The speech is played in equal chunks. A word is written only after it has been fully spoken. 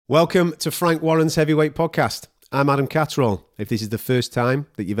Welcome to Frank Warren's Heavyweight Podcast. I'm Adam Catterall. If this is the first time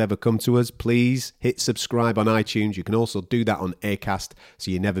that you've ever come to us, please hit subscribe on iTunes. You can also do that on Acast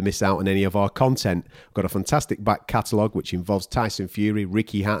so you never miss out on any of our content. We've got a fantastic back catalogue which involves Tyson Fury,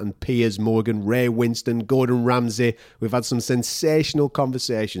 Ricky Hatton, Piers Morgan, Ray Winston, Gordon Ramsay. We've had some sensational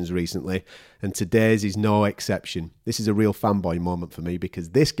conversations recently and today's is no exception. This is a real fanboy moment for me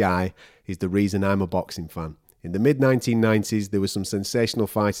because this guy is the reason I'm a boxing fan. In the mid-1990s, there were some sensational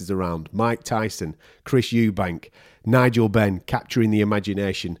fighters around. Mike Tyson, Chris Eubank, Nigel Benn, capturing the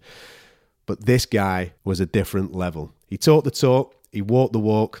imagination. But this guy was a different level. He talked the talk, he walked the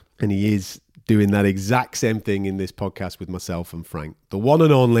walk, and he is doing that exact same thing in this podcast with myself and Frank. The one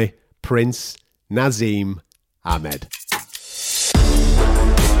and only Prince Naseem Hamed.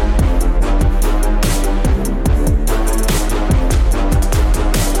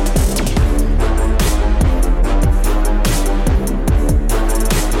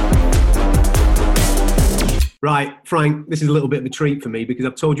 Right, Frank, this is a little bit of a treat for me because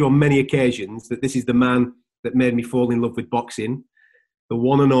I've told you on many occasions that this is the man that made me fall in love with boxing. The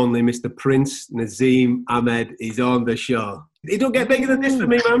one and only Mr. Prince Naseem Hamed is on the show. It don't get bigger than this for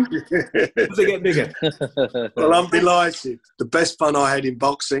me, man. Does it get bigger? Well, I'm delighted. The best fun I had in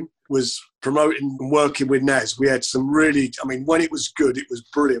boxing was promoting and working with Naz. We had some really, when it was good, it was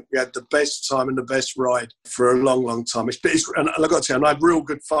brilliant. We had the best time and the best ride for a long, long time. And I've got to tell you, I had real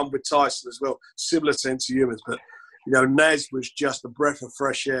good fun with Tyson as well, similar sense of humour. But, Naz was just a breath of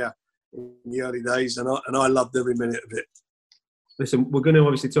fresh air in the early days, and I loved every minute of it. Listen, we're going to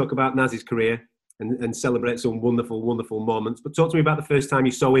obviously talk about Naz's career and celebrate some wonderful, wonderful moments. But talk to me about the first time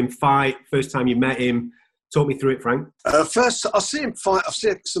you saw him fight, first time you met him. Talk me through it, Frank. First, I see him fight. I've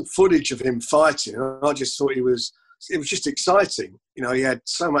seen some footage of him fighting, and I just thought it was just exciting. He had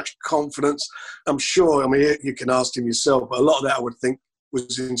so much confidence. I'm sure, you can ask him yourself, but a lot of that I would think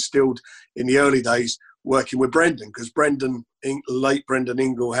was instilled in the early days working with Brendan, because late Brendan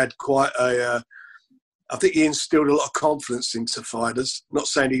Ingle had quite I think he instilled a lot of confidence into fighters. Not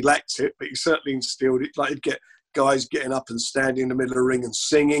saying he lacked it, but he certainly instilled it. Like he'd get guys getting up and standing in the middle of the ring and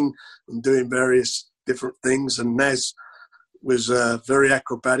singing and doing various different things. And Naz was very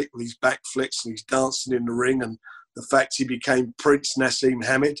acrobatic with his backflips and his dancing in the ring, and the fact he became Prince Naseem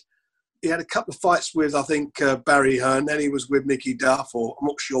Hamed. He had a couple of fights with, I think, Barry Hearn. Then he was with Mickey Duff, or I'm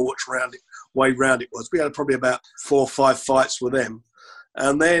not sure which way round it was. We had probably about 4 or 5 fights with them.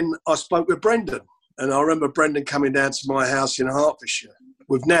 And then I spoke with Brendan. And I remember Brendan coming down to my house in Hertfordshire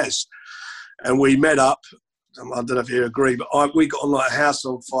with Naz. And we met up. I don't know if you agree, but we got on like a house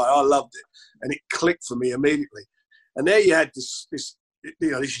on fire. I loved it. And it clicked for me immediately. And there you had this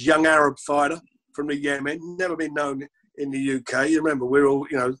young Arab fighter from the Yemen, never been known in the UK. You remember, we're all,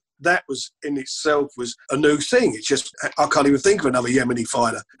 that was in itself was a new thing. It's just, I can't even think of another Yemeni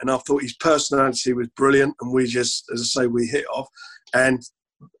fighter. And I thought his personality was brilliant. And we just, as I say, we hit off. And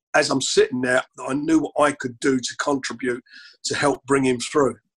as I'm sitting there, I knew what I could do to contribute to help bring him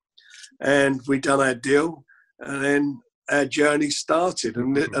through. And we done our deal. And then our journey started.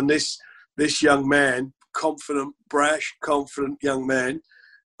 And this young man, brash, confident young man,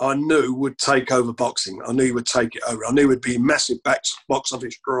 I knew would take over boxing. I knew he would take it over. I knew he would be a massive box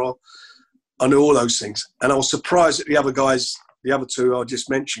office draw. I knew all those things. And I was surprised that the other guys, the other two I just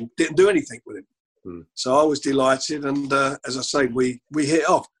mentioned, didn't do anything with him. So I was delighted. And as I say, we hit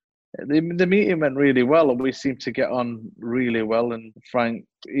off. The meeting went really well, and we seemed to get on really well. And Frank,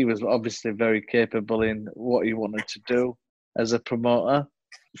 he was obviously very capable in what he wanted to do as a promoter.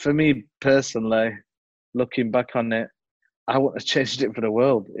 For me personally, looking back on it, I wouldn't have changed it for the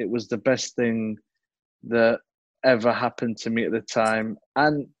world. It was the best thing that ever happened to me at the time.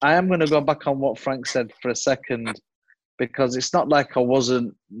 And I am going to go back on what Frank said for a second, because it's not like I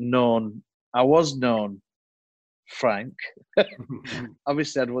wasn't known. I was known, Frank.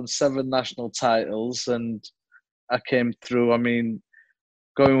 Obviously, I'd won 7 national titles, and I came through.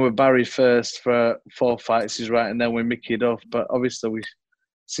 Going with Barry first for 4 fights is right, and then with Mickey Duff. But obviously,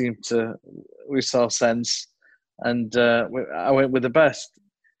 we saw sense, and I went with the best.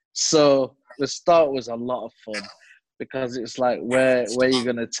 So the start was a lot of fun, because it's like, where are you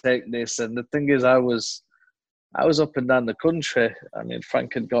going to take this? And the thing is, I was up and down the country.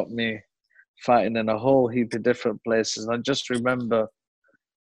 Frank had got me fighting in a whole heap of different places. I just remember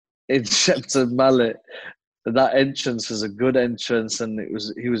in Shepton Mallet, that entrance was a good entrance, and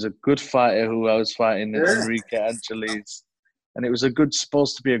he was a good fighter who I was fighting, Enrique Angeles, and it was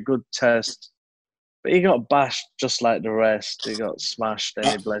supposed to be a good test. But he got bashed just like the rest. He got smashed,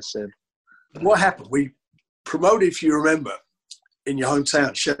 any blessing. What happened? We promoted, if you remember, in your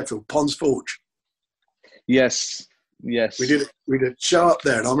hometown, Sheffield, Ponds Forge. Yes. Yes. We did a show up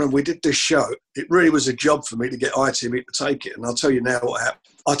there, and I remember we did this show. It really was a job for me to get ITV to take it, and I'll tell you now what happened.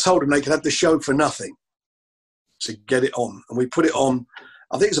 I told them they could have the show for nothing to get it on, and we put it on.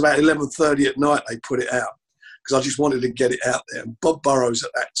 I think it was about 11:30 at night. They put it out because I just wanted to get it out there. And Bob Burrows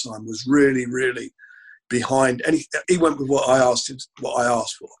at that time was really, really behind, and he went with what I asked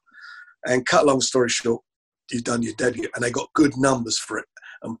for. And cut a long story short, you've done your debut, and they got good numbers for it,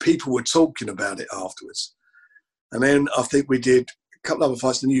 and people were talking about it afterwards. And then I think we did a couple of other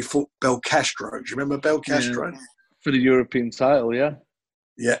fights, and you fought Belcastro. Do you remember Belcastro? Yeah. For the European title, yeah.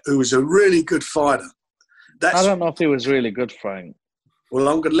 Yeah, who was a really good fighter. I don't know if he was really good, Frank.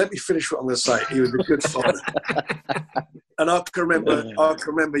 Well, let me finish what I'm going to say. He was a good fighter. And I can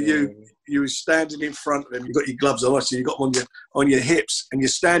remember you were standing in front of him. You got your gloves on, so you got them on your hips, and you're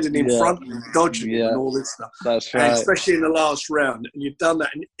standing in front of him, dodging him and all this stuff. That's right. And especially in the last round, and you've done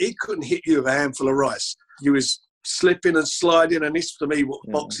that, and he couldn't hit you with a handful of rice. You was slipping and sliding, and this, for me, what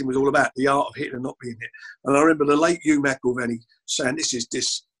boxing was all about, the art of hitting and not being hit. And I remember the late Hugh McIlvany saying, "This is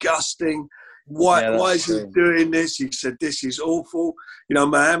disgusting. Why is he doing this?" He said, "This is awful. You know,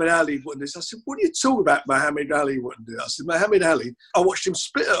 Muhammad Ali wouldn't do this." I said, "What are you talking about? Muhammad Ali wouldn't do it." I said, "Muhammad Ali, I watched him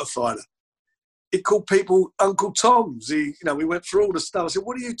spit at a fighter. He called people Uncle Toms. We went through all the stuff." I said,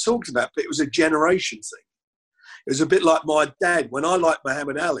 "What are you talking about?" But it was a generation thing. It was a bit like my dad. When I liked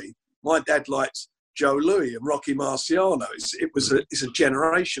Muhammad Ali, my dad liked Joe Louis and Rocky Marciano. It's a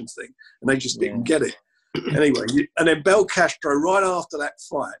generation thing, and they just didn't get it. Anyway, and then Belcastro, right after that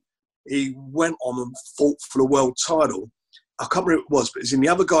fight, he went on and fought for the world title. I can't remember who it was, but it's in the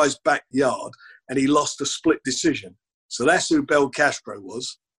other guy's backyard, and he lost a split decision. So that's who Belcastro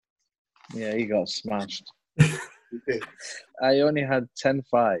was. Yeah, he got smashed. He did. I only had 10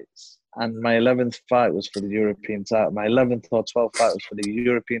 fights, and my 11th fight was for the European title. My 11th or 12th fight was for the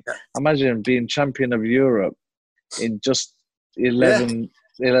European. Imagine being champion of Europe in just 11,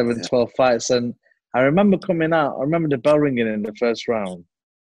 12 fights. And I remember coming out, I remember the bell ringing in the first round.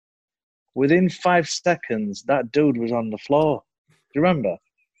 Within 5 seconds, that dude was on the floor. Do you remember?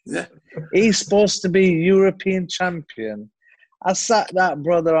 Yeah. He's supposed to be European champion. I sat that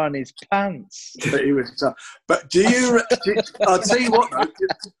brother on his pants. But he was tough. But I'll tell you what, though,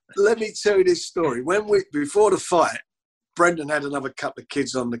 let me tell you this story. Before the fight, Brendan had another couple of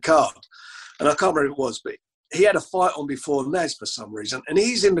kids on the card. And I can't remember who it was, but he had a fight on before Naz for some reason. And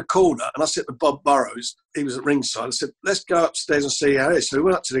he's in the corner, and I said to Bob Burrows, he was at ringside, I said, "Let's go upstairs and see how it is." So we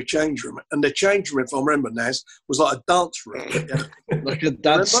went up to the change room. And the change room, if I remember, Naz, was like a dance room. Like a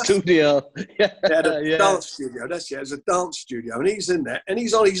dance studio. Yeah, dance studio. It was a dance studio. And he's in there, and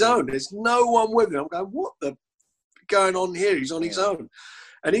he's on his own. There's no one with him. I'm going, what the going on here? He's on his own.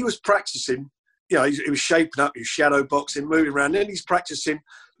 And he was practicing. You know, he was shaping up, he was shadow boxing, moving around. Then he's practicing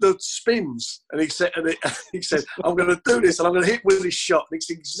the spins. And he said, "I'm going to do this, and I'm going to hit with this shot." And it's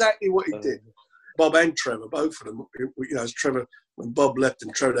exactly what he did. Bob and Trevor, both of them. You know, as Trevor, when Bob left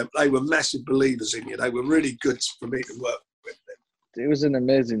and Trevor, they were massive believers in you. They were really good for me to work with them. It was an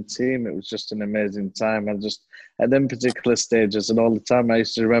amazing team. It was just an amazing time. And just at them particular stages, and all the time, I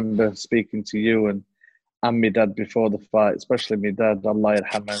used to remember speaking to you and my dad before the fight, especially my dad, Allah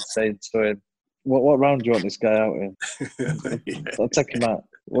Yarhamah, saying to him, what round do you want this guy out in? I'll take him out.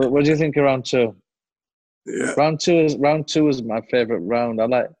 What do you think of round 2? Yeah. Round two is my favourite round.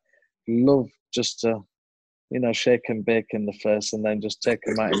 I love just to, shake and bake in the first and then just take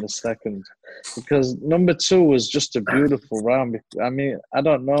him out in the second. Because number 2 was just a beautiful round. I mean, I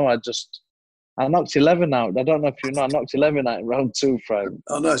don't know. I knocked 11 out. I don't know if you know. I knocked 11 out in round 2, Frank.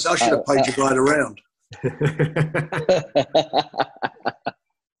 Oh, no. So I should have paid you by the round.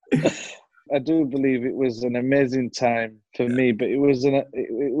 I do believe it was an amazing time for me, but it was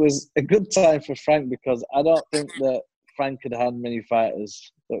a good time for Frank, because I don't think that Frank had had many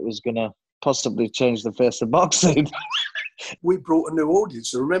fighters that was going to possibly change the face of boxing. We brought a new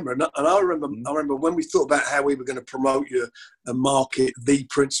audience, remember, and I remember when we thought about how we were going to promote you and market the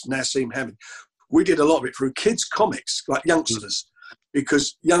Prince Naseem Hamed, we did a lot of it through kids' comics, like youngsters.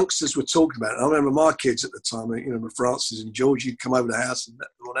 Because youngsters were talking about it. I remember my kids at the time, with Francis and George, you'd come over the house and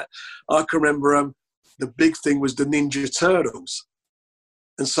all that. I can remember the big thing was the Ninja Turtles.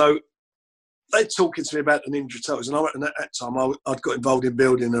 And so they're talking to me about the Ninja Turtles. And at that time, I'd got involved in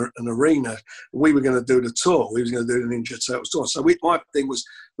building an arena. We were going to do the tour. We was going to do the Ninja Turtles tour. So my thing was,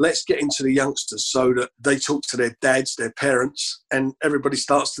 let's get into the youngsters so that they talk to their dads, their parents, and everybody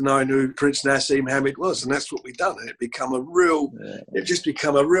starts to know who Prince Naseem Hamed was. And that's what we done. And it just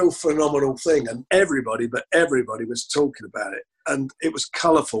become a real phenomenal thing. And everybody was talking about it. And it was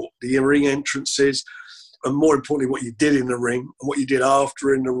colourful. The ring entrances, and more importantly, what you did in the ring and what you did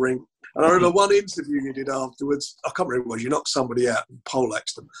after in the ring. And I remember one interview you did afterwards. I can't remember what it was. You knocked somebody out and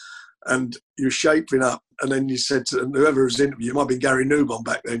poleaxed them. And you were shaping up. And then you said to whoever was interviewing, it might have been Gary Newbon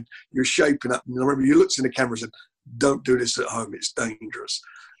back then, you were shaping up. And I remember you looked in the camera and said, don't do this at home. It's dangerous.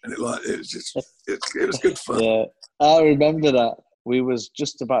 And it was good fun. Yeah, I remember that. We was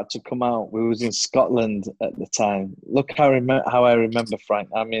just about to come out. We was in Scotland at the time. Look how I remember, Frank.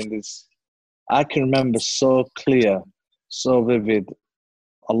 I mean, I can remember so clear, so vivid,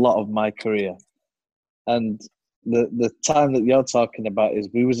 a lot of my career. And the time that you're talking about is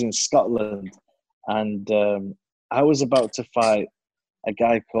we was in Scotland, and I was about to fight a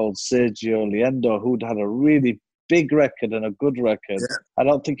guy called Sergio Liendo, who'd had a really big record and a good record. Yeah. I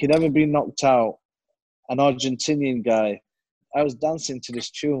don't think he'd ever been knocked out. An Argentinian guy. I was dancing to this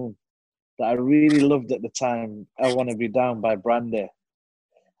tune that I really loved at the time, I Want to Be Down by Brandy.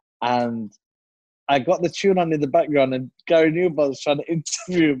 And I got the tune on in the background, and Gary Newbon was trying to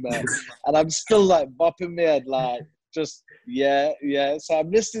interview me. And I'm still like bopping my head, like, just, yeah. So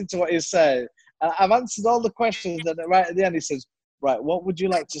I'm listening to what he's saying. And I've answered all the questions. And right at the end, he says, right, what would you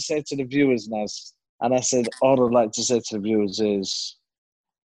like to say to the viewers, Naz? And I said, all I'd like to say to the viewers is,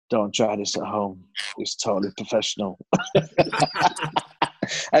 don't try this at home. It's totally professional.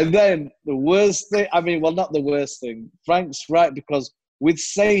 And then the worst thing, not the worst thing. Frank's right, because with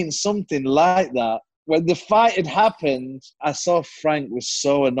saying something like that, when the fight had happened, I saw Frank was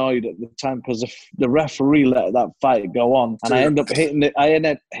so annoyed at the time because the referee let that fight go on. And I ended up hitting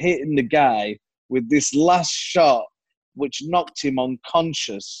the guy with this last shot, which knocked him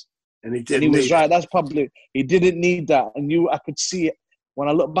unconscious. And he didn't. And he was right. That's probably, he didn't need that. And I could see it. When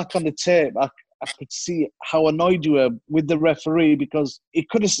I look back on the tape, I could see how annoyed you were with the referee, because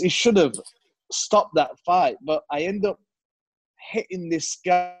he should have stopped that fight. But I end up hitting this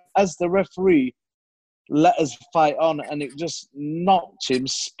guy as the referee let us fight on, and it just knocked him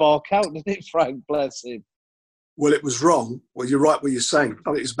spark out, didn't it, Frank? Bless him. Well, it was wrong. Well, you're right what you're saying.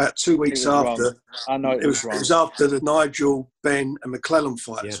 I think it was about 2 weeks after. Wrong. I know it was wrong. It was after the Nigel, Ben and McClellan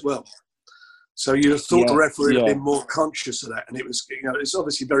fight as well. So you'd have thought the referee had been more conscious of that. And it was, it's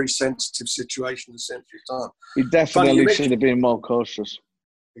obviously a very sensitive situation, a sensitive time. He definitely should have been more cautious.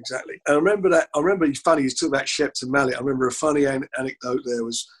 Exactly. And I remember it's funny, you talk about Shepton Mallet. I remember a funny anecdote there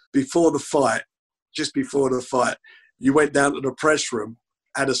was just before the fight, you went down to the press room,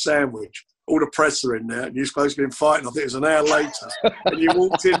 had a sandwich, all the press are in there, and you're supposed to be fighting, I think it was an hour later, and you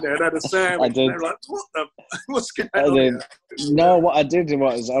walked in there and had a sandwich. I did. And they were like, what's going on here? No, what I did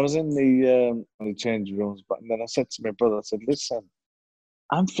was, I was in the change rooms, but then I said to my brother, I said, listen,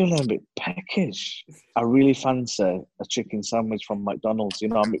 I'm feeling a bit peckish. I really fancy a chicken sandwich from McDonald's, a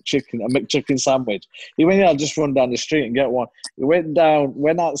McChicken sandwich. He went, I'll just run down the street and get one. He went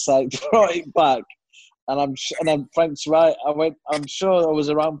outside, brought it back, and Frank's right. I'm sure I was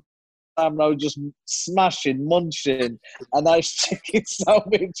around time, I was just munching a nice chicken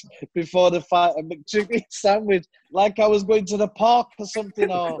sandwich before the fight, a McChicken sandwich, like I was going to the park or something.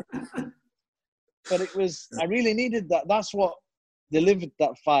 But it was, I really needed that. That's what delivered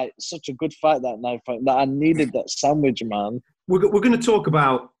that fight. Such a good fight that night, that I needed that sandwich, man. We're going to talk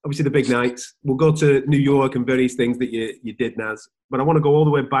about, obviously, the big nights. We'll go to New York and various things that you did, Naz. But I want to go all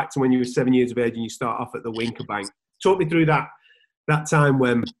the way back to when you were 7 years of age and you start off at the Winker Bank. Talk me through that time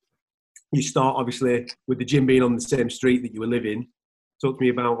when you start, obviously, with the gym being on the same street that you were living. Talk to me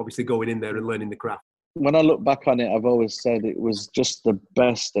about, obviously, going in there and learning the craft. When I look back on it, I've always said it was just the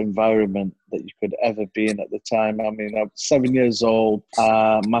best environment that you could ever be in at the time. I mean, I was 7 years old.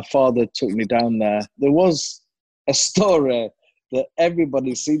 My father took me down there. There was a story that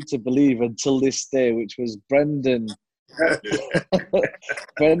everybody seemed to believe until this day, which was Brendan.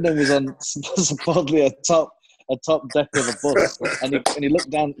 Brendan was on supposedly a top deck of a bus, and he looked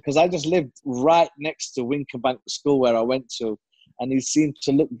down, because I just lived right next to Winker Bank School where I went to, and he seemed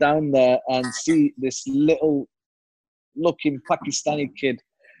to look down there and see this little looking Pakistani kid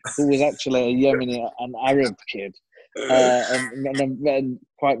who was actually a Yemeni, an Arab kid. And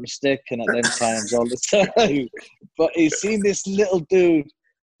quite mistaken at them times all the time. But he seen this little dude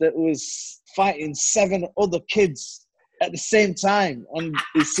that was fighting 7 other kids at the same time, and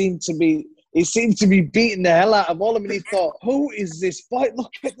he seemed to be beating the hell out of all of them. And he thought, "Who is this boy?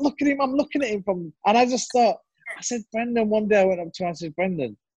 Look at him! I'm looking at him from." And I just thought, I said, Brendan. One day I went up to him and I said,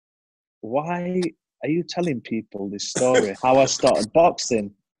 "Brendan, why are you telling people this story? How I started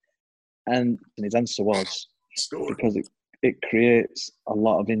boxing?" And his answer was, because it creates a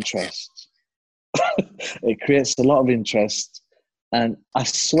lot of interest. It creates a lot of interest. And I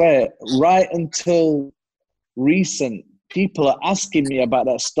swear, right until recent, people are asking me about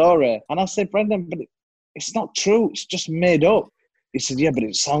that story. And I say, Brendan, but it's not true. It's just made up. He said, yeah, but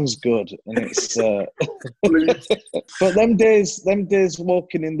it sounds good. And it's, but them days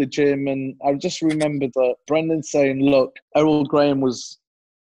walking in the gym, and I just remember that Brendan saying, look, Errol Graham was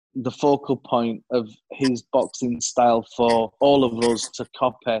the focal point of his boxing style for all of us to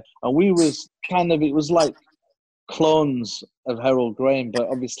copy. And we was it was like clones of Errol Graham, but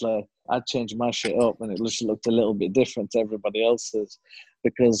obviously I changed my shit up and it just looked a little bit different to everybody else's,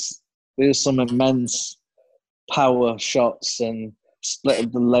 because there's some immense power shots and split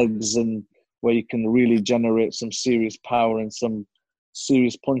of the legs, and where you can really generate some serious power and some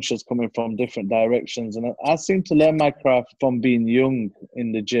serious punches coming from different directions. And I seem to learn my craft from being young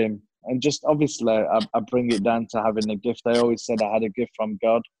in the gym. And just obviously, I bring it down to having a gift. I always said I had a gift from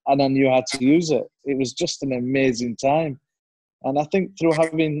God, and I knew how to use it. It was just an amazing time. And I think through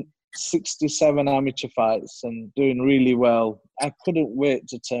having 67 amateur fights and doing really well, I couldn't wait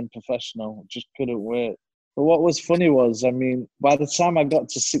to turn professional. Just couldn't wait. But what was funny was, I mean, by the time I got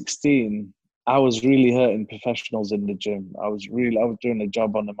to 16, I was really hurting professionals in the gym. I was doing a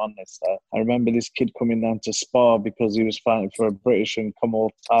job on them on this. I remember this kid coming down to spar because he was fighting for a British and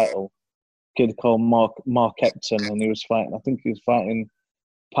Commonwealth title. A kid called Mark Epton, and he was fighting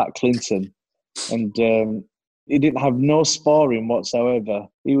Pat Clinton. And he didn't have no sparring whatsoever.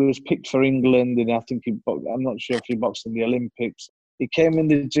 He was picked for England, and I'm not sure if he boxed in the Olympics. He came in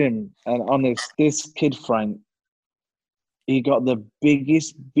the gym, and honest, this kid, Frank, he got the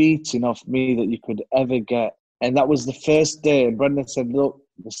biggest beating off me that you could ever get. And that was the first day. And Brendan said, look,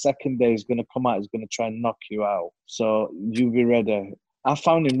 the second day he's going to come out, he's going to try and knock you out. So you be ready. I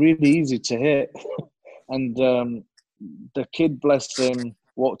found him really easy to hit. And the kid, bless him,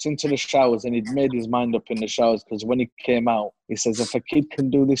 walked into the showers, and he'd made his mind up in the showers, because when he came out, he says, if a kid can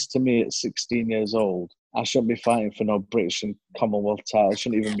do this to me at 16 years old, I shouldn't be fighting for no British and Commonwealth title. I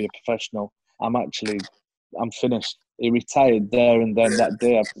shouldn't even be a professional. I'm finished. He retired there and then that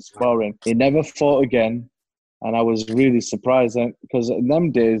day after sparring. He never fought again, and I was really surprised, because in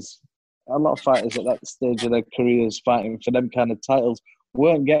them days, a lot of fighters at that stage of their careers fighting for them kind of titles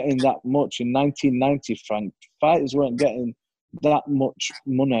weren't getting that much. In 1990, Frank, fighters weren't getting that much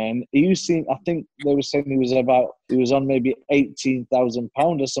money. And I think they were saying he was on maybe £18,000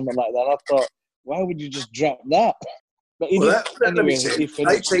 or something like that. I thought, why would you just drop that? But anyway,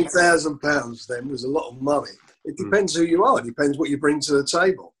 £18,000 then was a lot of money. It depends who you are. It depends what you bring to the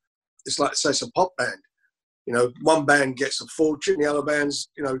table. It's like, say, it's a pop band. You know, one band gets a fortune, the other bands,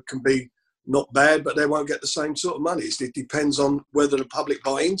 can be not bad, but they won't get the same sort of money. It depends on whether the public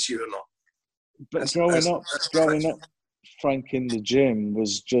buy into you or not. But growing up, Frank, in the gym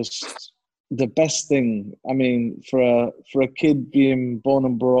was just the best thing. I mean, for a kid being born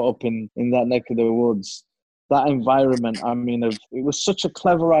and brought up in that neck of the woods, that environment, I mean, it was such a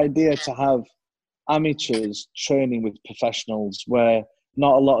clever idea to have amateurs training with professionals, where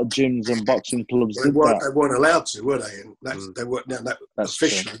not a lot of gyms and boxing clubs did that. They weren't allowed to, were they? And they weren't.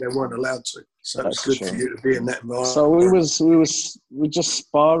 Officially, they weren't allowed to. So it's good for you to be in that environment. So we were just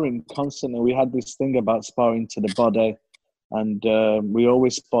sparring constantly. We had this thing about sparring to the body, and we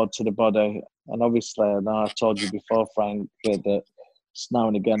always sparred to the body. And obviously, now I've told you before, Frank, that now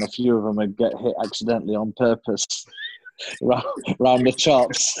and again a few of them would get hit accidentally on purpose round the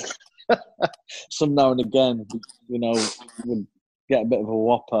chops. Some now and again, would get a bit of a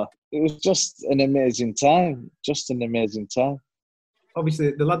whopper. It was just an amazing time.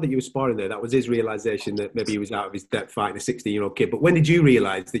 Obviously, the lad that you were sparring there, that was his realisation that maybe he was out of his depth fighting a 16-year-old kid. But when did you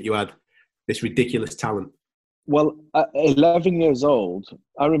realise that you had this ridiculous talent? Well, at 11 years old,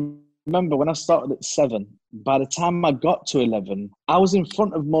 I remember when I started at 7, by the time I got to 11, I was in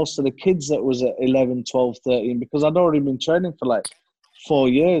front of most of the kids that was at 11, 12, 13, because I'd already been training for like 4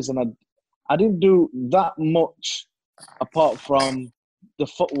 years, and I didn't do that much apart from the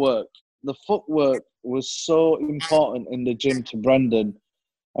footwork. The footwork was so important in the gym to Brendan,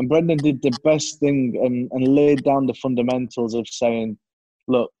 and Brendan did the best thing and laid down the fundamentals of saying,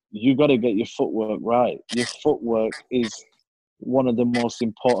 look, you got to get your footwork right. Your footwork is one of the most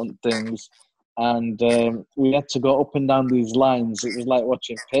important things. And we had to go up and down these lines. It was like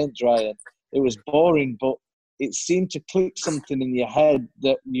watching paint dry. It was boring, but it seemed to click something in your head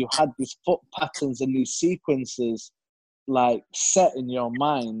that you had these foot patterns and these sequences like set in your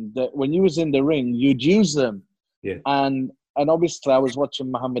mind that when you was in the ring, you'd use them. Yeah. And obviously I was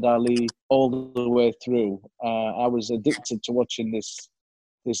watching Muhammad Ali all the way through. I was addicted to watching this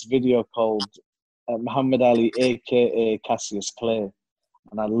video called Muhammad Ali, a.k.a. Cassius Clay.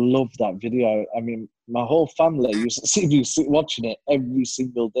 And I loved that video. I mean, my whole family used to see me watching it every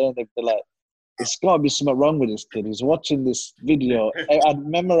single day. They'd be like, there's got to be something wrong with this kid. He's watching this video. I'd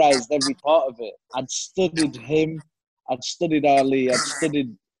memorized every part of it. I'd studied him. I'd studied Ali, I'd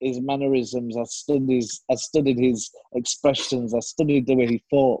studied his mannerisms, I studied his expressions, I studied the way he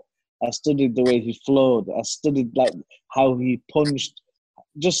fought, I studied the way he flowed, I studied like how he punched,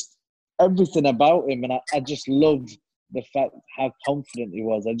 just everything about him, and I just loved the fact how confident he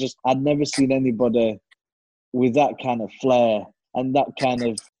was. I'd never seen anybody with that kind of flair and that kind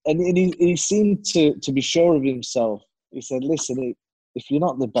of, and he seemed to be sure of himself. He said, "Listen, if you're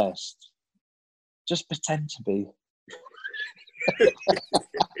not the best, just pretend to be."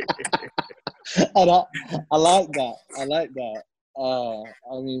 And I like that. I like that.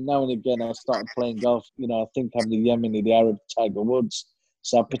 I mean, now and again, I started playing golf. You know, I think I'm the Yemeni, the Arab Tiger Woods.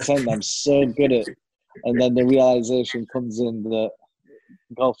 So I pretend I'm so good at it. And then the realization comes in that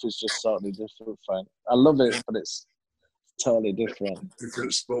golf is just totally different, Frank. I love it, but it's totally different.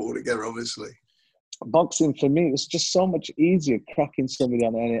 Different sport altogether, obviously. Boxing, for me, was just so much easier cracking somebody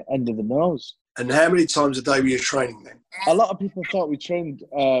on the end of the nose. And how many times a day were you training then? A lot of people thought we trained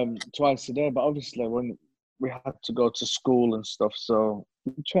twice a day, but obviously when we had to go to school and stuff, so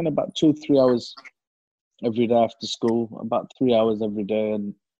we trained about 2-3 hours every day after school, about 3 hours every day.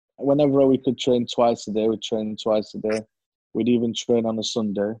 And whenever we could train twice a day, we'd train twice a day. We'd even train on a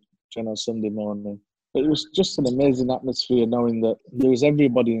Sunday, train on Sunday morning. But it was just an amazing atmosphere knowing that there was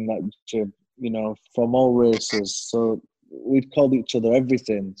everybody in that gym, you know, from all races. So we'd called each other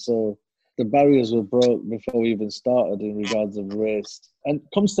everything. So the barriers were broke before we even started in regards of race. And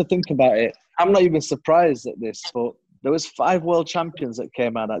comes to think about it, I'm not even surprised at this, but there was 5 world champions that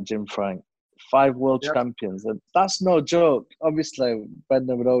came out of that gym, Frank. 5 world champions. And that's no joke. Obviously,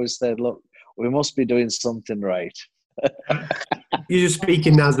 Brendan would always say, look, we must be doing something right. You're just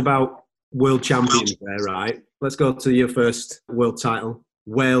speaking, Naz, about world champions there, right? Let's go to your first world title.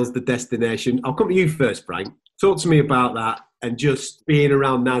 Wales, the destination. I'll come to you first, Frank. Talk to me about that and just being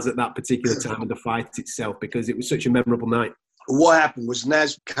around Naz at that particular time of the fight itself, because it was such a memorable night. What happened was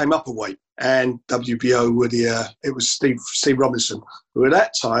Naz came up a weight, and WBO it was Steve Robinson, who at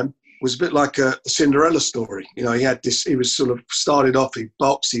that time was a bit like a Cinderella story. You know, he was sort of started off, he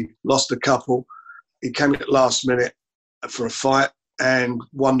boxed, he lost a couple, he came at last minute for a fight and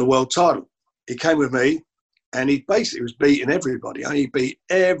won the world title. He came with me and he basically was beating everybody. He beat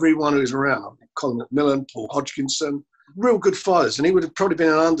everyone who was around. Colin McMillan, Paul Hodgkinson, real good fighters. And he would have probably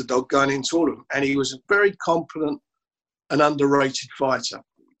been an underdog going into all of them. And he was a very competent and underrated fighter.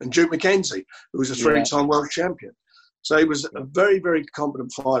 And Duke McKenzie, who was a 3-time world champion. So he was a very, very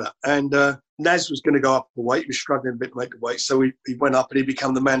competent fighter. And Naz was going to go up a weight. He was struggling a bit to make the weight. So he went up and he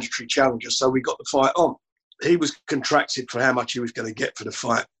became the mandatory challenger. So we got the fight on. He was contracted for how much he was going to get for the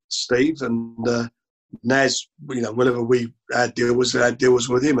fight, Steve. And Naz, you know, whenever we had deals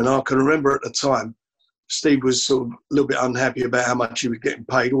with him. And I can remember at the time, Steve was sort of a little bit unhappy about how much he was getting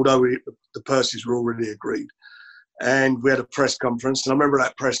paid, although the purses were already agreed. And we had a press conference. And I remember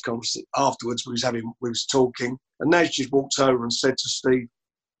that press conference afterwards, we was talking. And Naz just walked over and said to Steve,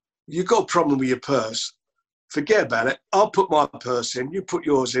 "You've got a problem with your purse. Forget about it. I'll put my purse in, you put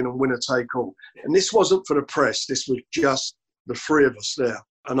yours in, and winner take all." And this wasn't for the press. This was just the 3 of us there.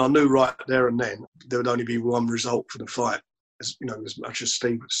 And I knew right there and then there would only be one result for the fight. As much as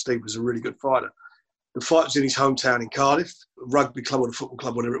Steve was a really good fighter. The fight was in his hometown in Cardiff, a rugby club or a football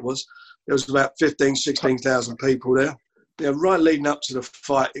club, whatever it was. There was about 16,000 people there. You know, right leading up to the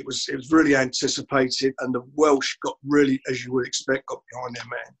fight, it was really anticipated, and the Welsh got really, as you would expect, got behind their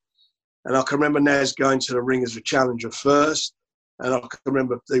man. And I can remember Naz going to the ring as a challenger first, and I can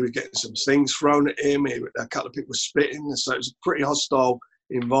remember they were getting some things thrown at him. A couple of people were spitting, and so it was a pretty hostile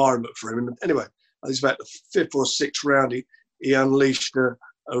environment for him. And anyway, it was about the 5th or 6th round, he unleashed a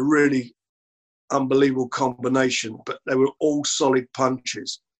really unbelievable combination, but they were all solid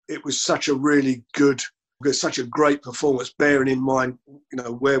punches. It was such a really good, such a great performance, bearing in mind, you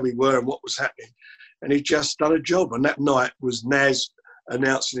know, where we were and what was happening. And he just done a job. And that night was Naz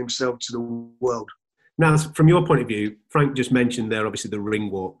announcing himself to the world. Now, from your point of view, Frank just mentioned there, obviously, the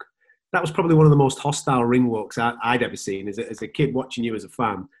ring walk. That was probably one of the most hostile ring walks I'd ever seen as a kid watching you as a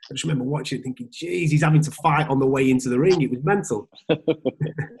fan. I just remember watching it thinking, geez, he's having to fight on the way into the ring. It was mental.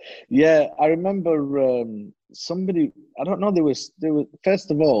 Yeah, I remember somebody, I don't know, there was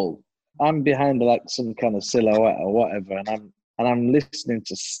first of all, I'm behind like some kind of silhouette or whatever, and I'm listening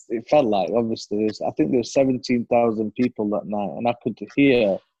to, it felt like, obviously, I think there were 17,000 people that night, and I could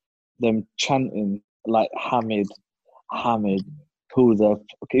hear them chanting like Hamid, who the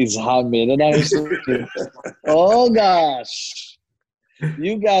fuck is Hamid? And I was thinking, oh gosh,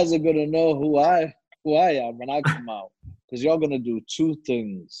 you guys are gonna know who I am when I come out, because you're gonna do 2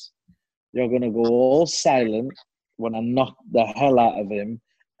 things. You're gonna go all silent when I knock the hell out of him,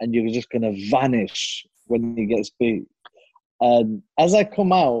 and you're just gonna vanish when he gets beat. And as I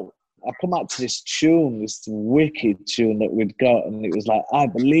come out to this tune, this wicked tune that we'd got, and it was like, I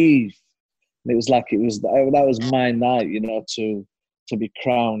believe. And it was like, that was my night, you know, to be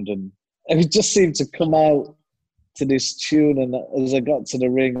crowned. And it just seemed to come out to this tune. And as I got to the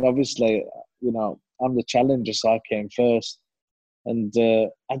ring, obviously, you know, I'm the challenger, so I came first. And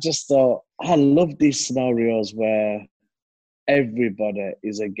I just thought, I love these scenarios where everybody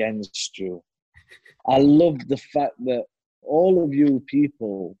is against you. I love the fact that all of you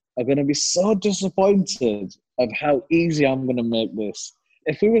people are going to be so disappointed of how easy I'm going to make this.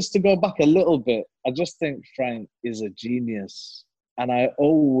 If we was to go back a little bit, I just think Frank is a genius. And I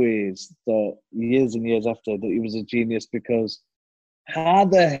always thought, years and years after, that he was a genius, because how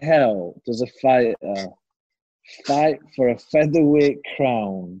the hell does a fighter fight for a featherweight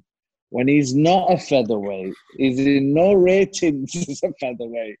crown when he's not a featherweight? He's in no ratings as a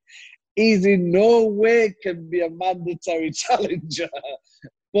featherweight. He's in no way can be a mandatory challenger.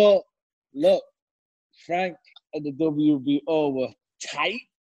 But look, Frank and the WBO were tight.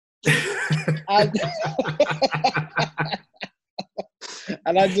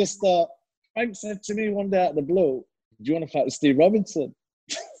 And I just thought, Frank said to me one day out of the blue, do you want to fight Steve Robinson?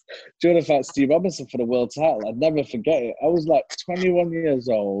 Do you want to fight Steve Robinson for the world title? I'd never forget it. I was like 21 years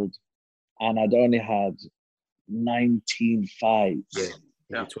old, and I'd only had 19 fights.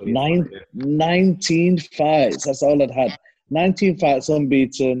 Yeah. 19 fights. That's all I'd had. 19 fights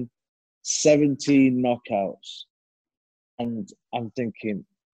unbeaten, 17 knockouts. And I'm thinking,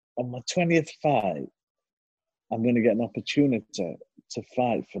 on my 20th fight, I'm going to get an opportunity to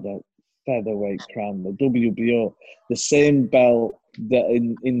fight for the featherweight crown, the WBO, the same belt that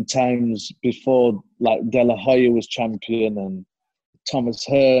in times before, like De La Hoya was champion, and Thomas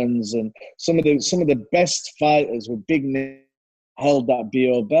Hearns, and some of the best fighters with big names held that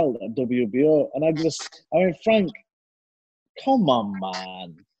BO belt, that WBO. And I went, Frank, come on,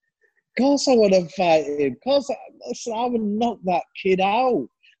 man. Of course I want to fight him. Of course I would knock that kid out.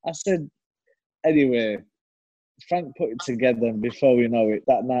 I said, anyway, Frank put it together, and before we know it,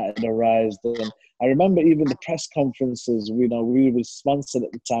 that night had arisen. And I remember even the press conferences, we were sponsored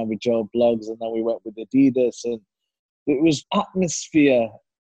at the time with Joe Blogs, and then we went with Adidas, and it was atmosphere.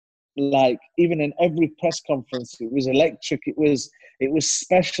 Like, even in every press conference, it was electric. It was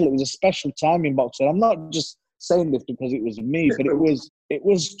special. It was a special time in boxing. I'm not just saying this because it was me, but it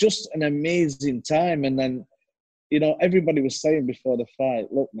was just an amazing time. And then, you know, everybody was saying before the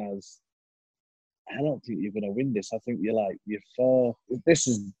fight, look, Naz, I don't think you're going to win this. I think you're four. This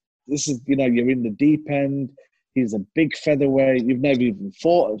is, you know, you're in the deep end. He's a big featherweight. You've never even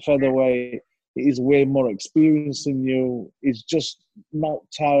fought at featherweight. He's way more experienced than you. He's just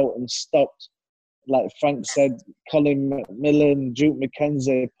knocked out and stopped, like Frank said, Colin McMillan, Duke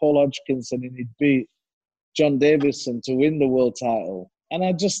McKenzie, Paul Hodgkinson, and he'd beat John Davison to win the world title. And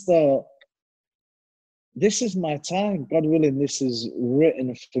I just thought, this is my time. God willing, this is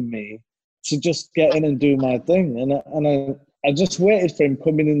written for me to just get in and do my thing. And I just waited for him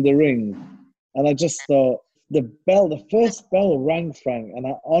coming in the ring. And I just thought, the first bell rang, Frank. And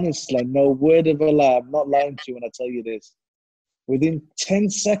I honestly, no word of a lie, I'm not lying to you when I tell you this. Within 10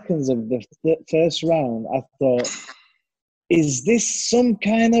 seconds of the first round, I thought, is this some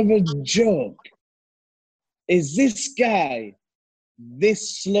kind of a joke? Is this guy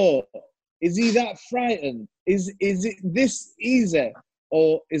this slow? Is he that frightened? Is it this easy?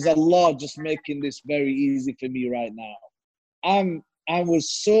 Or is Allah just making this very easy for me right now? I was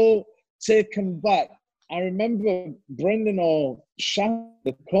so taken back. I remember Brendan all shouting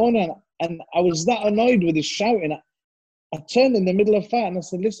in the corner, and I was that annoyed with his shouting. I turned in the middle of the fight and I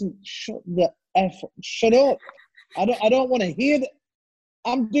said, listen, shut up. I don't want to hear that.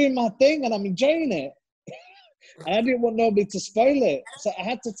 I'm doing my thing and I'm enjoying it. And I didn't want nobody to spoil it. So I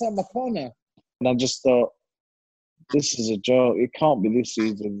had to turn my corner. And I just thought, this is a joke. It can't be this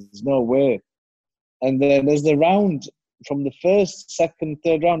season. There's no way. And then as the round, from the first, second,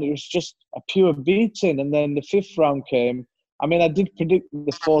 third round, it was just a pure beating. And then the fifth round came. I mean, I did predict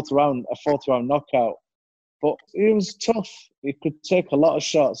a fourth round knockout. But it was tough. It could take a lot of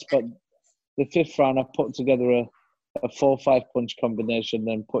shots. But the fifth round, I put together a 4-5 punch combination,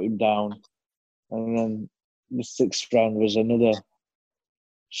 then put him down. And then the sixth round was another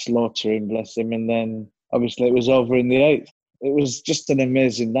slaughtering, bless him. And then, obviously, it was over in the eighth. It was just an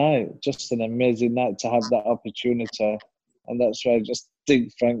amazing night. Just an amazing night to have that opportunity. And that's why I just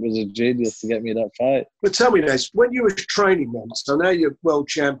think Frank was a genius to get me that fight. But tell me, Naz, when you were training then, so now you're world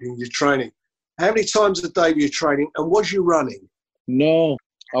champion, you're training. How many times a day were you training, and was you running? No,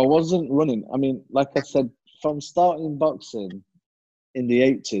 I wasn't running. I mean, like I said, from starting boxing in the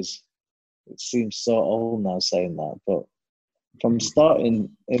 80s, It seems so old now saying that, but from starting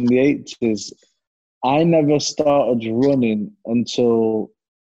in the 80s, I never started running until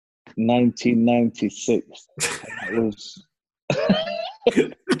 1996. It was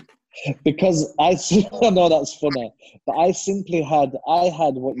because I know that's funny, but I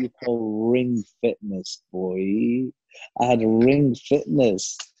had what you call ring fitness, boy. I had ring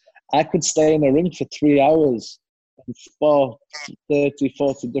fitness. I could stay in a ring for 3 hours and spar 30,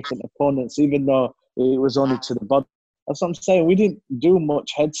 40 different opponents, even though it was only to the body. That's what I'm saying. We didn't do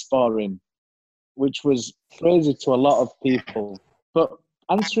much head sparring, which was crazy to a lot of people. But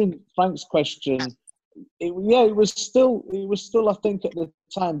answering Frank's question, it was still, I think at the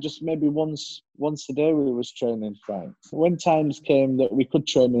time, just maybe once a day we was training Frank. When times came that we could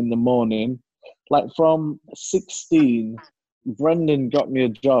train in the morning, like from 16, Brendan got me a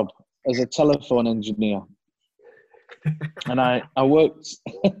job as a telephone engineer. And I worked.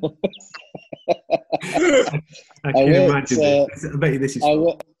 I can imagine this. I bet you this is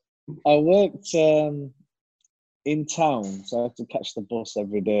fun. I worked in town, so I had to catch the bus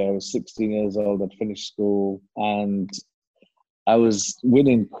every day. I was 16 years old. I'd finished school, and I was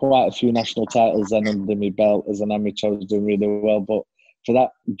winning quite a few national titles then under my belt as an amateur. I was doing really well, but for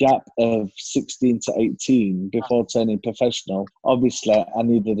that gap of 16 to 18 before turning professional, obviously I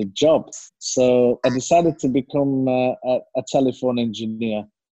needed a job. So I decided to become a telephone engineer,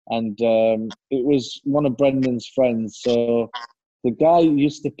 and it was one of Brendan's friends. So the guy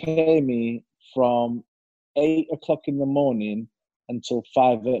used to pay me from 8 o'clock in the morning until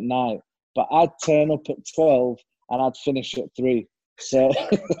 5 at night, but I'd turn up at 12 and I'd finish at 3. So,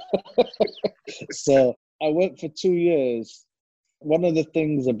 so I worked for 2 years. One of the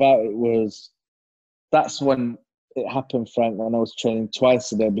things about it was that's when it happened, Frank, when I was training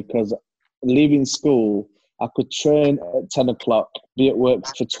twice a day, because leaving school, I could train at 10 o'clock, be at work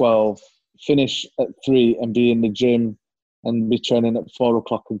for 12, finish at 3 and be in the gym and be training at 4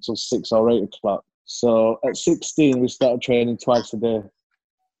 o'clock until 6 or 8 o'clock. So at 16, we started training twice a day.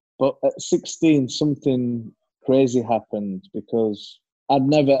 But at 16, something crazy happened because I'd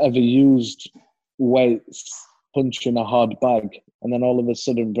never ever used weights punching a hard bag. And then all of a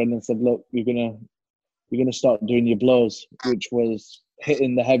sudden, Brendan said, look, you're gonna start doing your blows, which was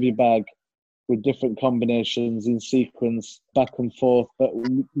hitting the heavy bag with different combinations in sequence, back and forth, but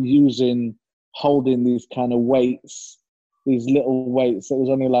holding these kind of weights, these little weights. It was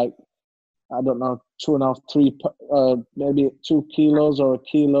only like, I don't know, 2.5, 3, maybe 2 kilos or a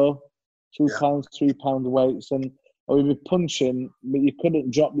kilo, 2 pounds, 3 pound weights. And we'd be punching, but you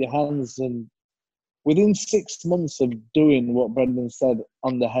couldn't drop your hands. And within 6 months of doing what Brendan said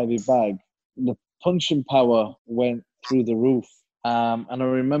on the heavy bag, the punching power went through the roof. And I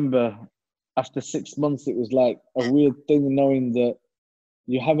remember after 6 months, it was like a weird thing knowing that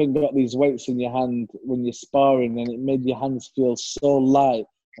you haven't got these weights in your hand when you're sparring, and it made your hands feel so light.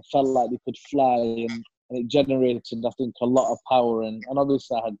 I felt like they could fly, and it generated, I think, a lot of power. And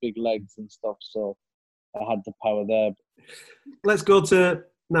obviously I had big legs and stuff, so I had the power there. Let's go to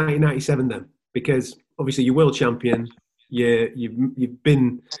 1997 then, because obviously you're world champion, you've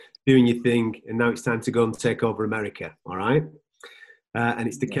been doing your thing, and now it's time to go and take over America, all right? And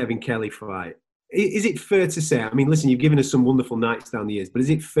it's the Kevin Kelly fight. Is it fair to say, I mean, listen, you've given us some wonderful nights down the years, but is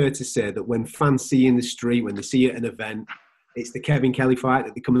it fair to say that when fans see you in the street, when they see you at an event, it's the Kevin Kelly fight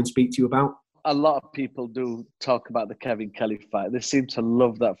that they come and speak to you about? A lot of people do talk about the Kevin Kelly fight. They seem to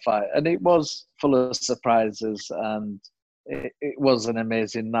love that fight. And it was full of surprises, and it was an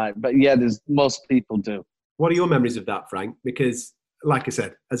amazing night. But yeah, most people do. What are your memories of that, Frank? Because, like I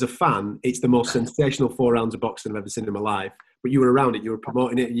said, as a fan, it's the most sensational 4 rounds of boxing I've ever seen in my life. But you were around it, you were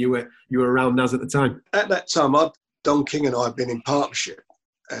promoting it, and you were around Naz at the time. At that time, Don King and I had been in partnership,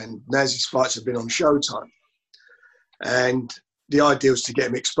 and Naz's fights had been on Showtime. And the idea was to get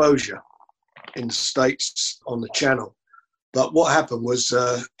him exposure in the States on the channel. But what happened was,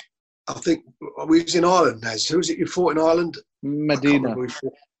 I think we was in Ireland, Naz. Who was it you fought in Ireland? Medina.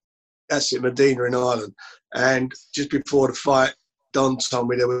 That's it, Medina in Ireland. And just before the fight, Don told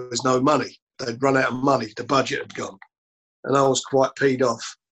me there was no money. They'd run out of money. The budget had gone. And I was quite peed off.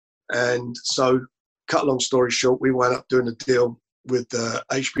 And so, cut a long story short, we wound up doing a deal with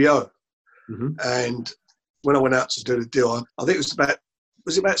HBO. Mm-hmm. And when I went out to do the deal, I think it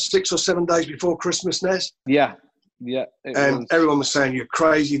was about 6 or 7 days before Christmas, Naz? Yeah. Everyone was saying, you're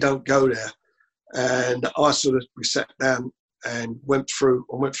crazy, don't go there. And we sat down and went through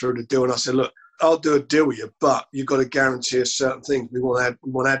the deal, and I said, look, I'll do a deal with you, but you've got to guarantee us certain things. We want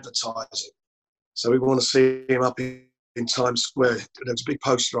advertising. So we want to see him up in Times Square. There was a big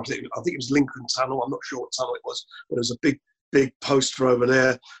poster. I think it was Lincoln Tunnel. I'm not sure what tunnel it was, but there was a big big poster over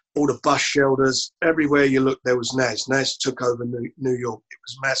there, all the bus shelters, everywhere you look, there was Naz. Naz took over New York. It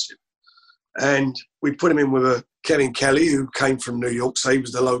was massive. And we put him in with a Kevin Kelly, who came from New York, so he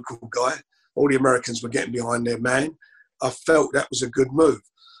was the local guy. All the Americans were getting behind their man. I felt that was a good move.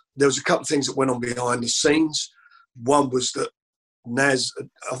 There was a couple of things that went on behind the scenes. One was that Naz,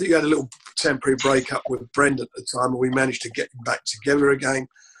 I think he had a little temporary breakup with Brendan at the time, and we managed to get him back together again.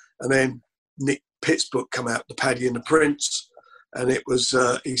 And then Nick Pitt's book come out, The Paddy and the Prince, and it was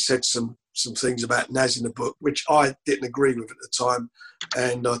he said some things about Naz in the book, which I didn't agree with at the time,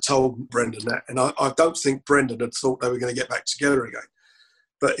 and I told Brendan that. And I don't think Brendan had thought they were going to get back together again.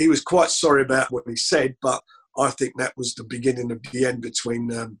 But he was quite sorry about what he said, but I think that was the beginning of the end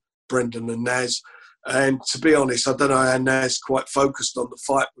between Brendan and Naz. And to be honest, I don't know how Naz quite focused on the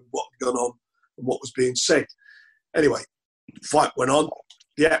fight with what had gone on and what was being said. Anyway, the fight went on.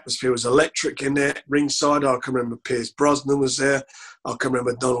 The atmosphere was electric in there, ringside. I can remember Pierce Brosnan was there. I can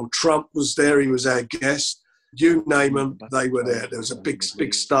remember Donald Trump was there. He was our guest. You name them, they were there. There was a big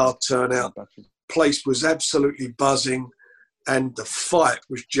star turnout. Place was absolutely buzzing. And the fight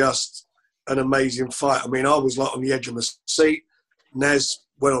was just an amazing fight. I mean, I was like on the edge of my seat. Naz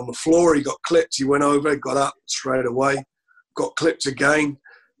went on the floor. He got clipped. He went over, got up straight away, got clipped again.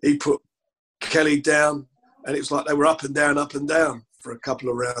 He put Kelly down. And it was like they were up and down for a couple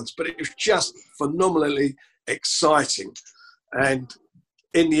of rounds. But it was just phenomenally exciting. And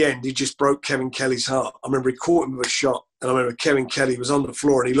in the end, he just broke Kevin Kelly's heart. I remember he caught him with a shot. And I remember Kevin Kelly was on the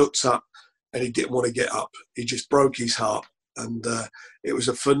floor and he looked up and he didn't want to get up. He just broke his heart. And it was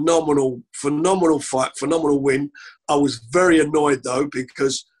a phenomenal fight, phenomenal win. I was very annoyed, though,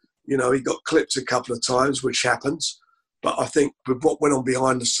 because, you know, he got clipped a couple of times, which happens. But I think with what went on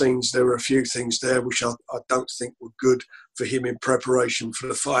behind the scenes, there were a few things there which I don't think were good for him in preparation for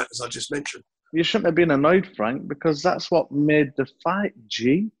the fight, as I just mentioned. You shouldn't have been annoyed, Frank, because that's what made the fight,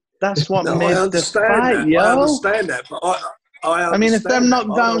 G. That's what made the fight, yo. I understand that, but I mean, if them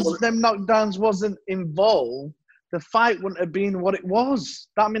knockdowns wasn't involved, the fight wouldn't have been what it was.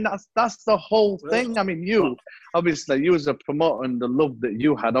 I mean, that's the whole thing. I mean, you as a promoter and the love that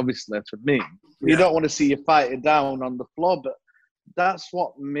you had, obviously, for me, you don't want to see you fight it down on the floor, but that's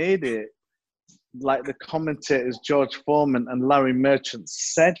what made it. Like the commentators, George Foreman and Larry Merchant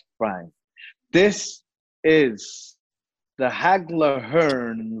said, Frank, this is the Hagler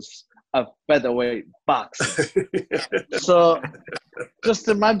Hearns of featherweight boxing. So just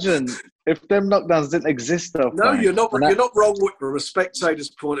imagine if them knockdowns didn't exist. No, you're not wrong. From a spectator's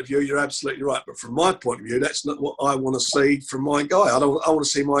point of view, you're absolutely right. But from my point of view, that's not what I want to see from my guy. I want to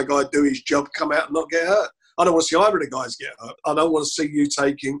see my guy do his job, come out and not get hurt. I don't want to see either of the guys get hurt. I don't want to see you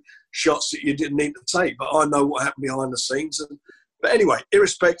taking shots that you didn't need to take. But I know what happened behind the scenes. But anyway,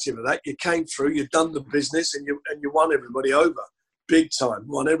 irrespective of that, you came through, you've done the business, and you won everybody over. Big time,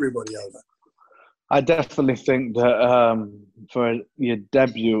 won everybody over. I definitely think that for your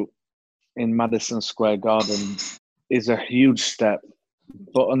debut in Madison Square Garden is a huge step.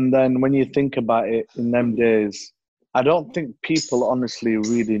 And then when you think about it in them days, I don't think people honestly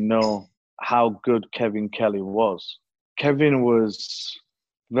really know how good Kevin Kelly was. Kevin was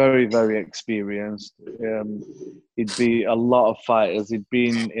very, very experienced. He'd beat a lot of fighters. He'd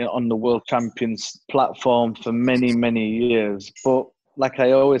been on the world champions platform for many, many years. But like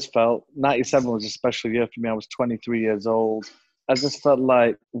I always felt, 97 was a special year for me. I was 23 years old. I just felt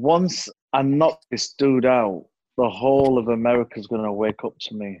like once I knocked this dude out, the whole of America's going to wake up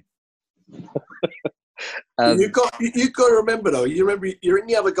to me. You've got to remember, though, you're in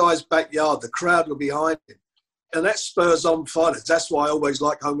the other guy's backyard. The crowd were behind him. And that spurs on fighters. That's why I always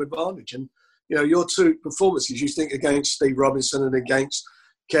like home advantage. And, you know, your two performances, you think against Steve Robinson and against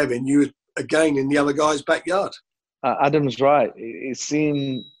Kevin, you were again in the other guy's backyard. Adam's right. It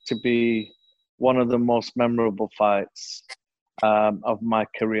seemed to be one of the most memorable fights of my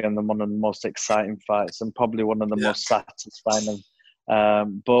career and one of the most exciting fights and probably one of the most satisfying.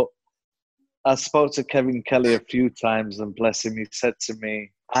 But I spoke to Kevin Kelly a few times and bless him, he said to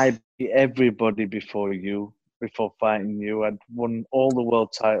me, I beat everybody before fighting you. I'd won all the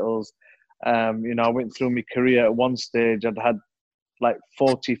world titles. I went through my career at one stage. I'd had like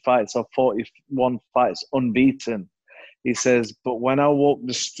 40 fights or 41 fights unbeaten. He says, but when I walk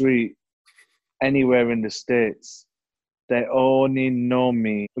the street anywhere in the States, they only know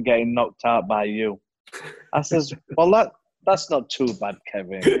me for getting knocked out by you. I says, well, that's not too bad,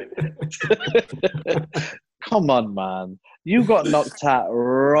 Kevin. Come on, man. You got knocked out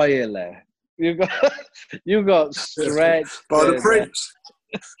royally. You got stretched by the Prince.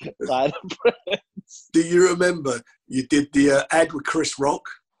 By the Prince. Do you remember you did the ad with Chris Rock?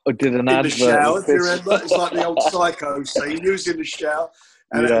 I did an in advert. the shower, if you remember. It's like the old Psycho scene. He was in the shower.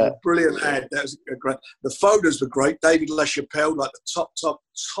 And it was a brilliant ad. That was a great. The photos were great. David LaChapelle, like the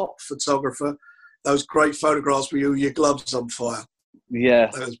top photographer. Those great photographs with you, your gloves on fire. Yeah,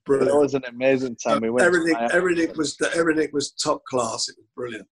 that was brilliant. It was an amazing time. We went. Everything was top class. It was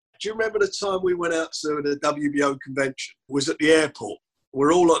brilliant. Do you remember the time we went out to the WBO convention? It was at the airport.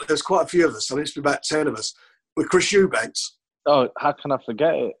 We're all like, there's quite a few of us. I think it's about 10 of us. With Chris Eubanks. Oh, how can I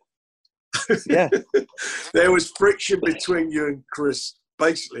forget it? Yeah. There was friction between you and Chris.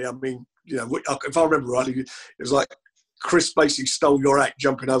 Basically, I mean, you know, if I remember rightly, it was like Chris basically stole your act,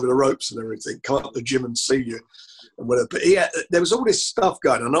 jumping over the ropes and everything, come up to the gym and see you and whatever. But there was all this stuff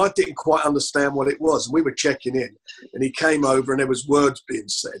going on, and I didn't quite understand what it was. And we were checking in, and he came over, and there was words being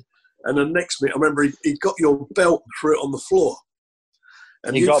said. And the next minute, I remember he got your belt and threw it on the floor.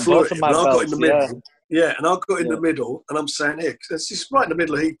 And you got both of my belts, I got in the middle. Yeah, and I got in the middle, and I'm saying, here, it's just right in the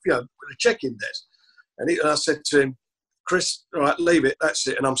middle of the check-in desk. And I said to him, Chris, all right, leave it, that's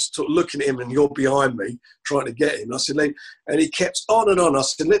it. And I'm sort of looking at him, and you're behind me, trying to get him. And I said, leave. And he kept on and on. I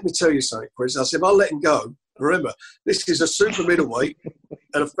said, let me tell you something, Chris. I said, if I let him go, remember, this is a super middleweight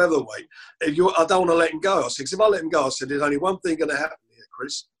and a featherweight. I don't want to let him go. I said, because if I let him go, I said, there's only one thing going to happen here,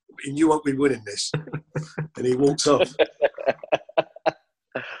 Chris, and you won't be winning this. And he walked off.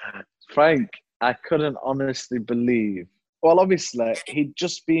 Frank, I couldn't honestly believe. Well, obviously, he'd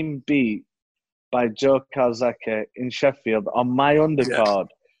just been beat by Joe Calzaghe in Sheffield on my undercard.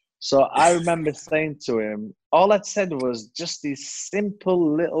 Yeah. So I remember saying to him, all I'd said was just these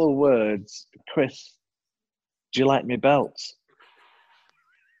simple little words, Chris, do you like me belts?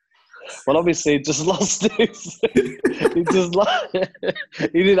 Well, obviously, he just lost his. He just lost. He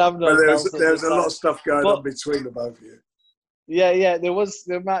didn't have no belts. There's a lot of stuff going on between the both of you. Yeah,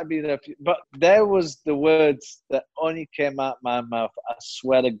 there might be a few, but there was the words that only came out my mouth. I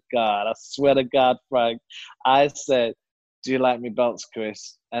swear to God, Frank. I said, do you like me belts,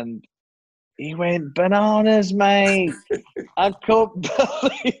 Chris? And he went bananas, mate. I couldn't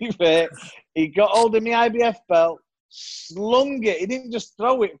believe it. He got hold of my IBF belt, slung it. He didn't just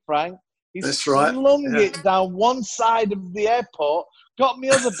throw it, Frank. He slung it down one side of the airport, got me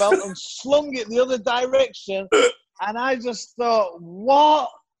other belt and slung it the other direction. And I just thought, what?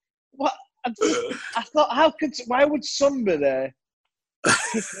 I thought, why would somebody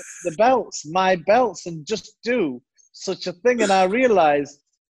pick up the belts, my belts, and just do such a thing? And I realized,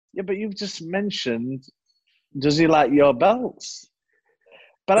 yeah, but you've just mentioned, does he like your belts?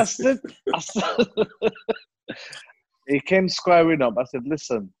 But I said, he came squaring up. I said,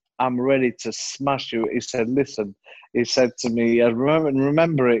 listen, I'm ready to smash you. He said, listen, he said to me, I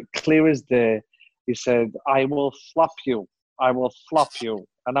remember it clear as day. He said, I will flop you. I will flop you.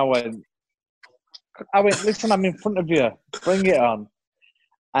 And I went, listen, I'm in front of you. Bring it on.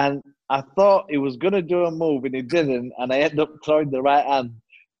 And I thought he was going to do a move, and he didn't. And I ended up throwing the right hand.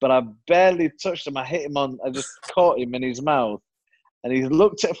 But I barely touched him. I just caught him in his mouth. And he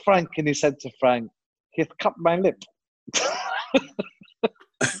looked at Frank, and he said to Frank, he's cut my lip.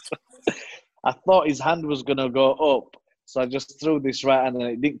 I thought his hand was going to go up. So I just threw this right hand, and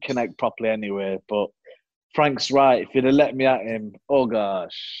it didn't connect properly anyway. But Frank's right. If you'd have let me at him, oh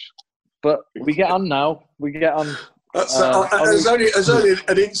gosh. But we get on now. We get on. There's only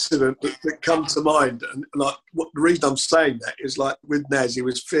an incident that come to mind, and like the reason I'm saying that is like with Naz, he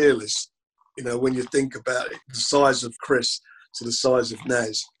was fearless. You know, when you think about it, the size of Chris to the size of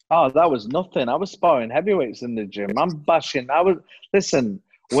Naz. Oh, that was nothing. I was sparring heavyweights in the gym. I'm bashing. Listen.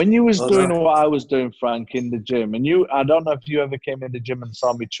 When you was doing what I was doing, Frank, in the gym, and I don't know if you ever came in the gym and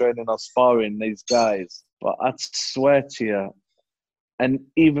saw me training or sparring these guys, but I swear to you, and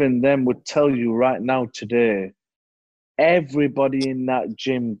even them would tell you right now today, everybody in that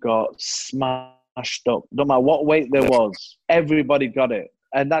gym got smashed up. No matter what weight there was, everybody got it.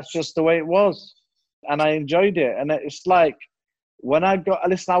 And that's just the way it was. And I enjoyed it. And it's like, when I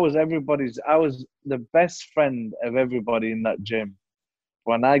was I was the best friend of everybody in that gym.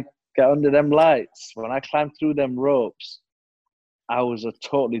 When I got under them lights, when I climbed through them ropes, I was a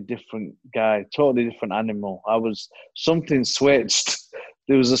totally different guy, totally different animal. Something switched.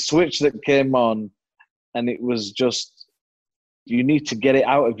 There was a switch that came on, and it was just, you need to get it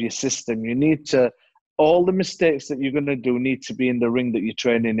out of your system. All the mistakes that you're going to do need to be in the ring that you're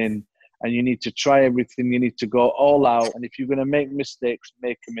training in, and you need to try everything. You need to go all out. And if you're going to make mistakes,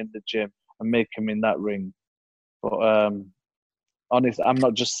 make them in the gym and make them in that ring. But, honest, I'm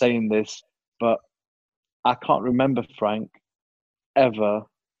not just saying this, but I can't remember, Frank, ever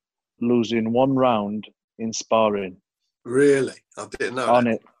losing one round in sparring. Really? I didn't know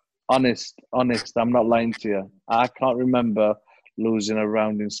that. Honest, I'm not lying to you. I can't remember losing a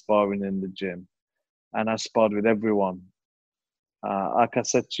round in sparring in the gym. And I sparred with everyone. Like I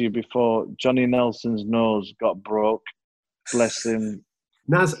said to you before, Johnny Nelson's nose got broke. Bless him.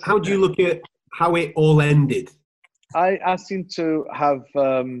 Naz, how do you look at how it all ended? I seem to have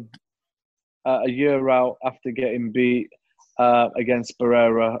a year out after getting beat against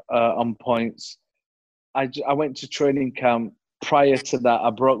Barrera on points. I went to training camp. Prior to that, I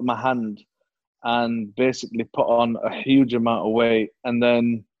broke my hand and basically put on a huge amount of weight. And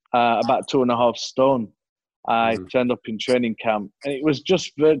then about 2.5 stone, I turned up in training camp. And it was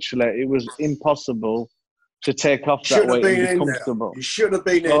just virtually, it was impossible to take off that weight and be comfortable. You shouldn't have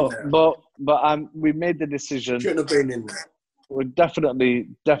been in there. But we made the decision. Shouldn't have been in there. We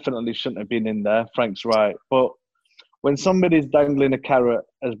definitely shouldn't have been in there. Frank's right. But when somebody's dangling a carrot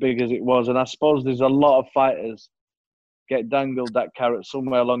as big as it was, and I suppose there's a lot of fighters get dangled that carrot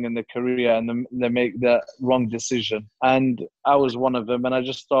somewhere along in their career and they make the wrong decision. And I was one of them. And I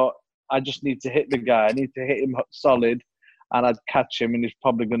just thought, I just need to hit the guy. I need to hit him solid and I'd catch him and he's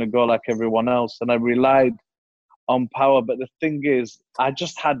probably going to go like everyone else. And I relied on power. But the thing is, I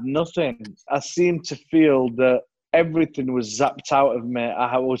just had nothing. I seemed to feel that everything was zapped out of me.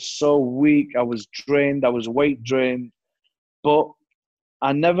 I was so weak. I was drained. I was weight drained. But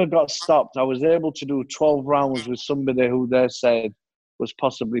I never got stopped. I was able to do 12 rounds with somebody who they said was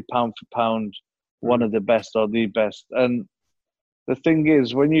possibly pound for pound one of the best or the best. And the thing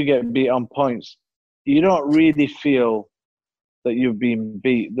is, when you get beat on points, you don't really feel that you've been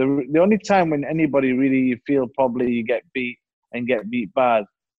beat. The only time when anybody really you feel probably you get beat and get beat bad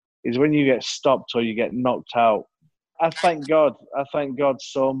is when you get stopped or you get knocked out. I thank God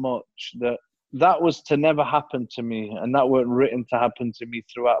so much that was to never happen to me, and that weren't written to happen to me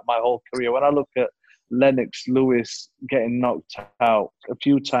throughout my whole career. When I look at Lennox Lewis getting knocked out a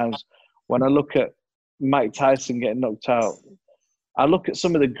few times, when I look at Mike Tyson getting knocked out, I look at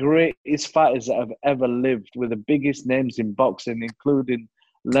some of the greatest fighters that have ever lived with the biggest names in boxing, including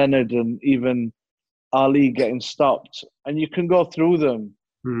Leonard and even Ali getting stopped, and you can go through them.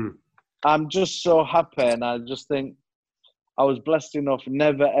 I'm just so happy, and I just think I was blessed enough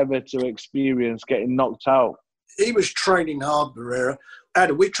never ever to experience getting knocked out. He was training hard, Barrera.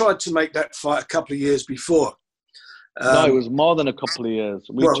 Adam, we tried to make that fight a couple of years before. No, it was more than a couple of years.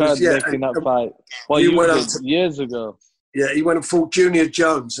 We tried making that fight. Well, you did years ago. Yeah, he went and fought Junior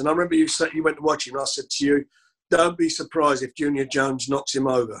Jones. And I remember you went to watch him. And I said to you, don't be surprised if Junior Jones knocks him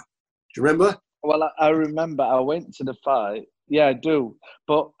over. Do you remember? Well, I remember I went to the fight. Yeah, I do.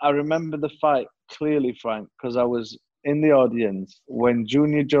 But I remember the fight clearly, Frank, because I was in the audience when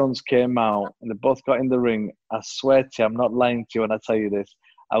Junior Jones came out and they both got in the ring. I swear to you, I'm not lying to you when I tell you this.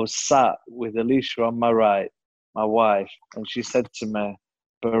 I was sat with Alicia on my right, my wife, and she said to me,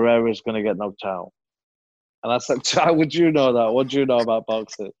 Barrera's going to get knocked out. And I said, how would you know that? What do you know about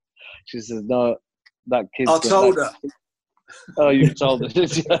boxing? She says, no, that kid. I told her. Oh, you told her.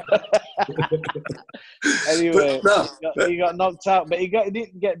 Anyway, he got knocked out, but he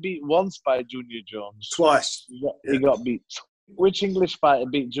didn't get beat once by Junior Jones. Twice. He got beat. Which English fighter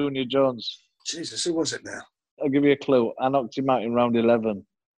beat Junior Jones? Jesus, who was it now? I'll give you a clue. I knocked him out in round 11.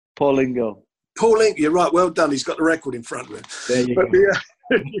 Paul Ingle. Paul Ingle, you're right. Well done. He's got the record in front of him. There you go.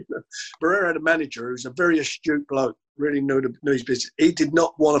 Barrera had a manager who was a very astute bloke, really knew his business. He did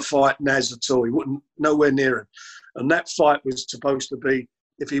not want to fight Naz at all. He wouldn't, nowhere near him. And that fight was supposed to be,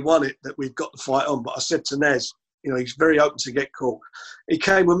 if he won it, that we've got the fight on. But I said to Naz, he's very open to get caught. He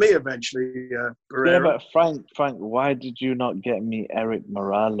came with me eventually, Barrera. Yeah, but Frank, why did you not get me Eric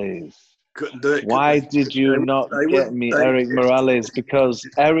Morales? Couldn't do it. Why did you not get me Eric Morales? Because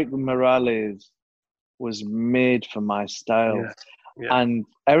Eric Morales was made for my style. Yeah. Yeah. And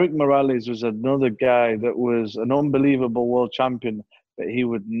Eric Morales was another guy that was an unbelievable world champion, but he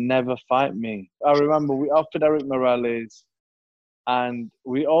would never fight me. I remember we offered Eric Morales and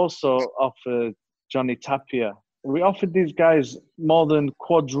we also offered Johnny Tapia. We offered these guys more than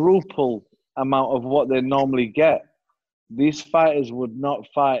quadruple amount of what they normally get. These fighters would not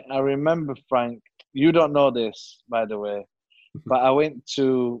fight. I remember, Frank, you don't know this, by the way, but I went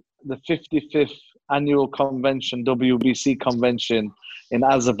to the 55th annual convention, WBC convention in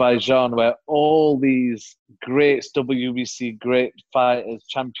Azerbaijan, where all these great WBC great fighters,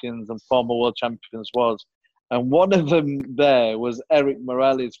 champions and former world champions was. And one of them there was Eric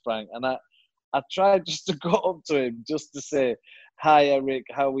Morales, Frank. And I tried just to go up to him, just to say, hi, Eric,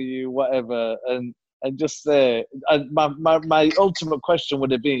 how are you, whatever. And just say, my ultimate question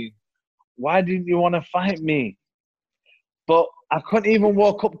would have been, why didn't you want to fight me? But I couldn't even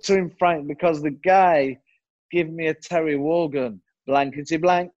walk up to him, Frank, because the guy gave me a Terry Wogan, blankety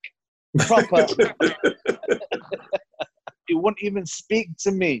blank, proper. He wouldn't even speak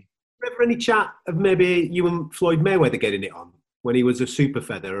to me. Ever any chat of maybe you and Floyd Mayweather getting it on when he was a super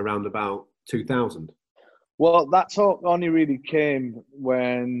feather around about 2000? Well, that talk only really came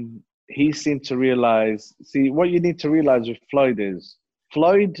when he seemed to realise. See, what you need to realise with Floyd is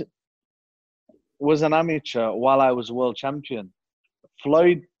Floyd was an amateur while I was world champion.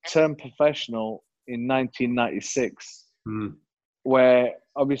 Floyd turned professional in 1996, where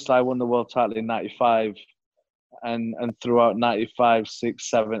obviously I won the world title in 95 and throughout 95, 6,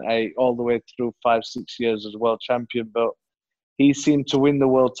 7, 8, all the way through 5, 6 years as world champion. But he seemed to win the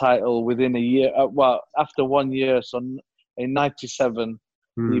world title within a year. Well, after 1 year, so in 97,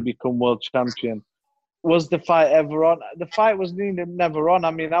 he became world champion. Was the fight ever on? The fight was never on.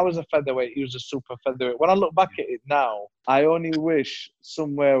 I mean, I was a featherweight. He was a super featherweight. When I look back at it now, I only wish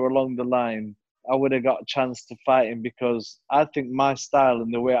somewhere along the line I would have got a chance to fight him, because I think my style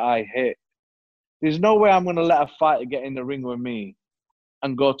and the way I hit, there's no way I'm going to let a fighter get in the ring with me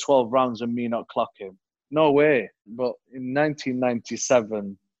and go 12 rounds and me not clock him. No way. But in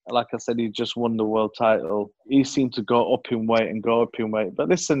 1997, like I said, he just won the world title. He seemed to go up in weight and go up in weight. But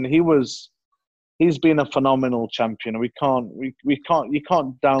listen, he's been a phenomenal champion. You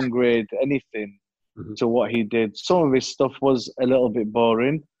can't downgrade anything to what he did. Some of his stuff was a little bit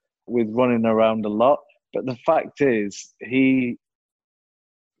boring with running around a lot. But the fact is,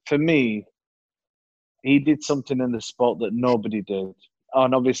 for me, he did something in the sport that nobody did.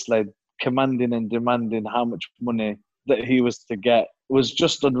 And obviously, commanding and demanding how much money that he was to get was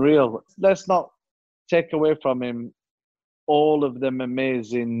just unreal. Let's not take away from him all of them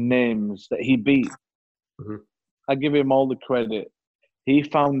amazing names that he beat. I give him all the credit. He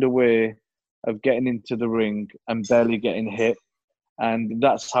found a way of getting into the ring and barely getting hit. And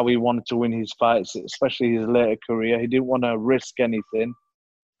that's how he wanted to win his fights, especially his later career. He didn't want to risk anything.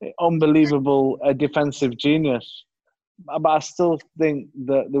 Unbelievable, a defensive genius. But I still think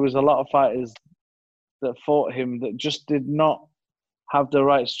that there was a lot of fighters that fought him that just did not have the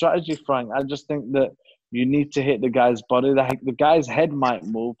right strategy, Frank. I just think that you need to hit the guy's body. The guy's head might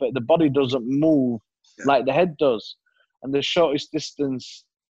move, but the body doesn't move like the head does. And the shortest distance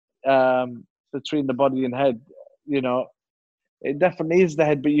between the body and head, it definitely is the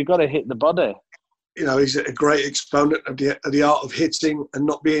head, but you've got to hit the body. He's a great exponent of the art of hitting and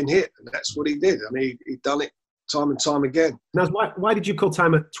not being hit. And that's what he did. I mean, he'd done it time and time again. Now, why did you call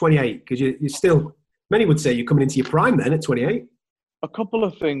time at 28? Because you're still, many would say you're coming into your prime then at 28. A couple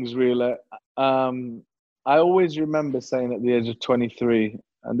of things, really. I always remember saying at the age of 23,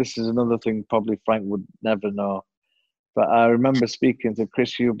 and this is another thing probably Frank would never know, but I remember speaking to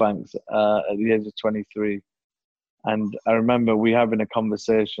Chris Eubanks at the age of 23. And I remember we having a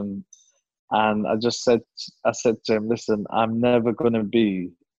conversation, and I said to him, listen, I'm never going to be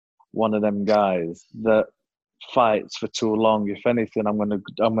one of them guys that fights for too long. If anything, I'm going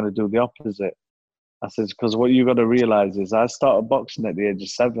to do the opposite. I said, because what you got to realize is I started boxing at the age of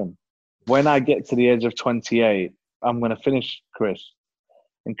 7. When I get to the age of 28, I'm going to finish Chris.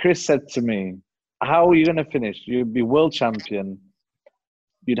 And Chris said to me, how are you going to finish? You'd be world champion.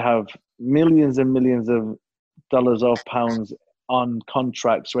 You'd have millions and millions of dollars or pounds on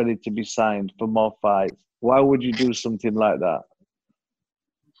contracts ready to be signed for more fights. Why would you do something like that?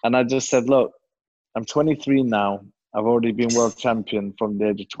 And I just said, look, I'm 23 now. I've already been world champion from the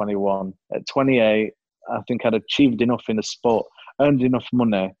age of 21. At 28, I think I'd achieved enough in the sport, earned enough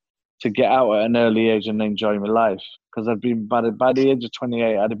money to get out at an early age and enjoy my life. Because I've been, by the age of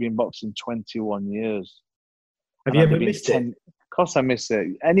 28, I'd have been boxing 21 years. Have you ever missed it? Of course I miss it.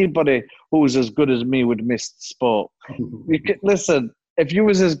 Anybody who was as good as me would miss sport. Listen, if you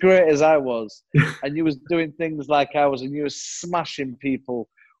was as great as I was, and you was doing things like I was, and you was smashing people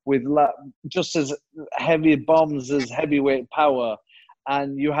with just as heavy bombs as heavyweight power,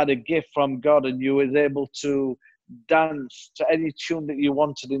 and you had a gift from God, and you was able to dance to any tune that you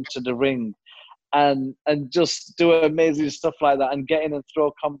wanted into the ring, and just do amazing stuff like that, and get in and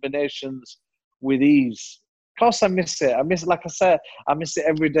throw combinations with ease. Of course I miss it. Like I said, I miss it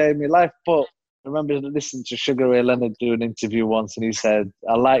every day of my life. But I remember listening to Sugar Ray Leonard do an interview once, and he said,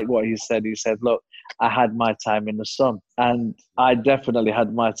 I like what he said. He said, look, I had my time in the sun. And I definitely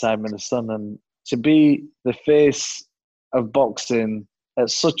had my time in the sun. And to be the face of boxing at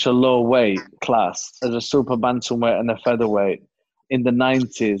such a low weight class as a super bantamweight and a featherweight in the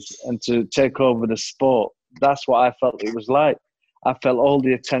 90s, and to take over the sport, that's what I felt it was like. I felt all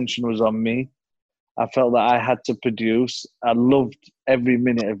the attention was on me. I felt that I had to produce. I loved every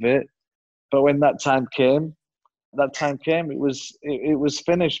minute of it. But when that time came, it was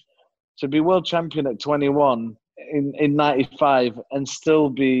finished. To be world champion at 21 in 95 and still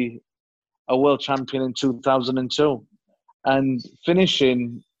be a world champion in 2002. and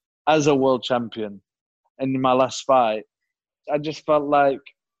finishing as a world champion in my last fight. I just felt like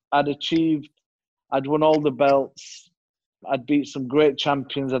I'd won all the belts. I'd beat some great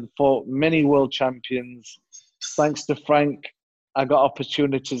champions. I'd fought many world champions. Thanks to Frank, I got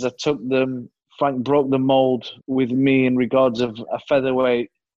opportunities. I took them. Frank broke the mold with me in regards of a featherweight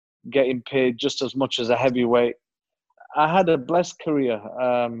getting paid just as much as a heavyweight. I had a blessed career.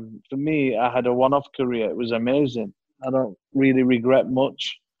 For me, I had a one-off career. It was amazing. I don't really regret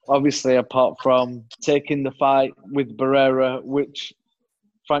much. Obviously, apart from taking the fight with Barrera, which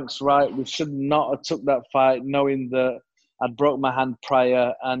Frank's right, we should not have took that fight knowing that I'd broke my hand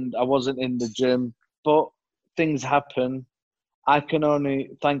prior and I wasn't in the gym. But things happen. I can only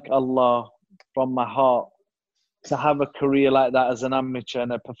thank Allah from my heart to have a career like that as an amateur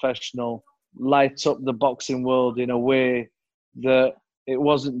and a professional, light up the boxing world in a way that it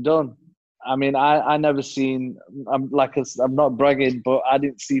wasn't done. I mean, I never seen, I'm not bragging, but I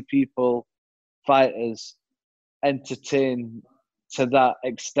didn't see people, fighters, entertain to that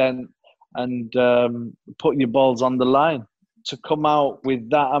extent and put your balls on the line. To come out with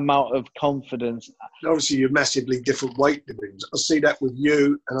that amount of confidence. Obviously, you're massively different weight divisions. I see that with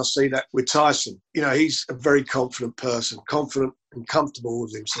you and I see that with Tyson. You know, he's a very confident person, confident and comfortable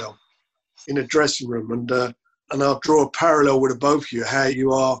with himself in a dressing room. And I'll draw a parallel with both of you, how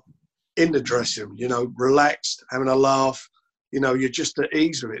you are in the dressing room, you know, relaxed, having a laugh. You know, you're just at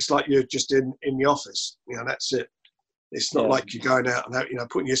ease with it. It's like you're just in the office. You know, that's it. It's not like you're going out and, you know,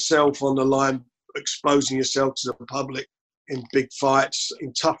 putting yourself on the line, exposing yourself to the public. In big fights,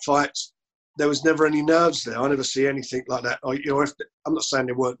 in tough fights, there was never any nerves there. I never see anything like that. You know, I'm not saying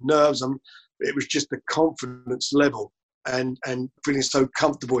there weren't nerves. It was just the confidence level and feeling so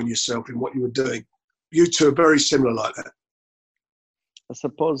comfortable in yourself in what you were doing. You two are very similar like that. I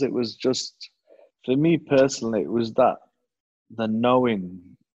suppose it was just, for me personally, it was that the knowing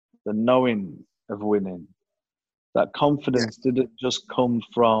of winning. That confidence didn't just come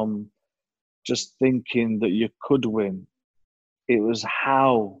from just thinking that you could win. It was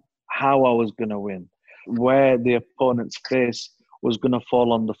how I was going to win, where the opponent's face was going to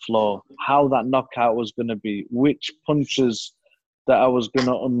fall on the floor, how that knockout was going to be, which punches that I was going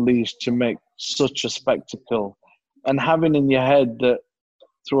to unleash to make such a spectacle. And having in your head that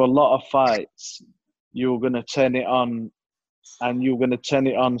through a lot of fights, you were going to turn it on, and you were going to turn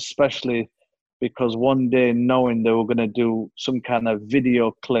it on especially because one day knowing they were going to do some kind of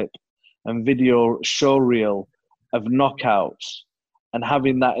video clip and video show reel of knockouts, and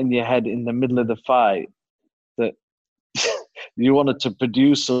having that in your head in the middle of the fight, that you wanted to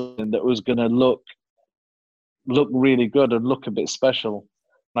produce something that was going to look really good and look a bit special.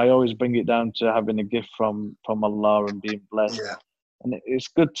 I always bring it down to having a gift from Allah and being blessed. Yeah. And it's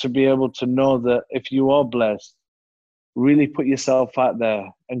good to be able to know that if you are blessed, really put yourself out there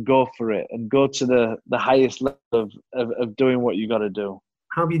and go for it and go to the highest level of doing what you got to do.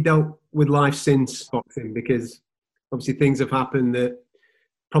 How have you dealt with life since boxing? Because obviously things have happened that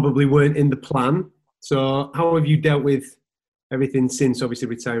probably weren't in the plan. So how have you dealt with everything since obviously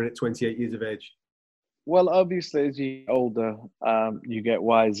retiring at 28 years of age? Well, obviously as you get older, you get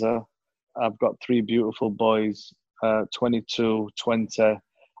wiser. I've got 3 beautiful boys, 22, 20,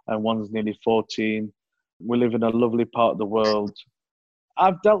 and one's nearly 14. We live in a lovely part of the world.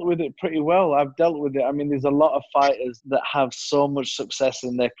 I've dealt with it pretty well. I mean, there's a lot of fighters that have so much success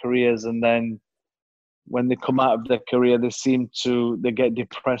in their careers, and then when they come out of their career, they get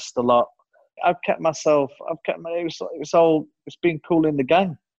depressed a lot. It's been cool in the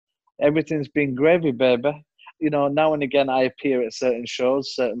gang. Everything's been gravy, baby. You know, now and again I appear at certain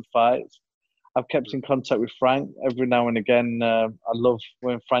shows, certain fights. I've kept in contact with Frank every now and again. I love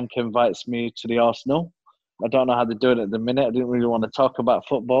when Frank invites me to the Arsenal. I don't know how they're doing it at the minute. I didn't really want to talk about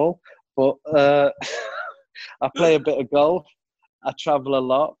football, but I play a bit of golf. I travel a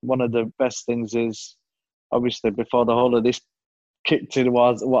lot. One of the best things is, obviously, before the whole of this kicked in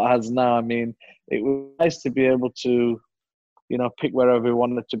was what has now. I mean, it was nice to be able to, you know, pick wherever we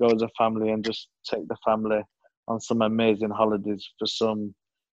wanted to go as a family and just take the family on some amazing holidays for some,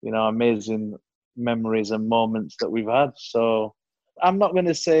 you know, amazing memories and moments that we've had. So I'm not going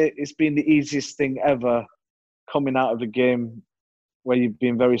to say it's been the easiest thing ever coming out of the game where you've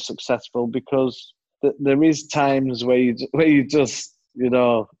been very successful, because there is times where you just, you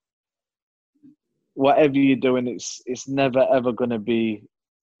know, whatever you're doing, it's never ever going to be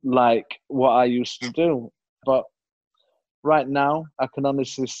like what I used to do. But right now, I can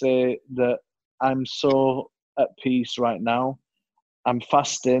honestly say that I'm so at peace right now. I'm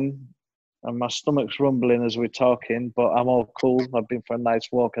fasting and my stomach's rumbling as we're talking, but I'm all cool. I've been for a nice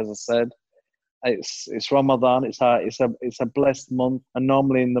walk, as I said. It's Ramadan. It's a blessed month, and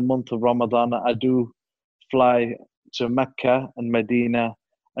normally in the month of Ramadan, I do fly to Mecca and Medina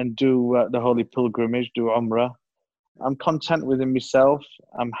and do the holy pilgrimage, do Umrah. I'm content within myself.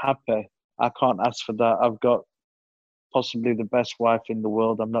 I'm happy. I can't ask for that. I've got possibly the best wife in the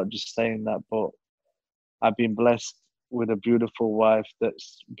world. I'm not just saying that, but I've been blessed with a beautiful wife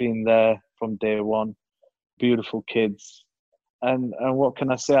that's been there from day one. Beautiful kids. And what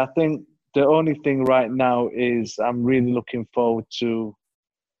can I say? I think the only thing right now is I'm really looking forward to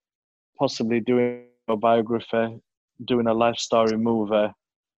possibly doing a biography, doing a life story movie,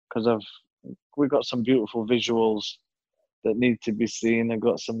 because we've got some beautiful visuals that need to be seen. I've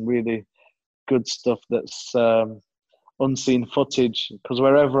got some really good stuff that's unseen footage, because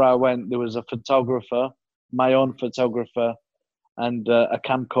wherever I went, there was a photographer, my own photographer, and a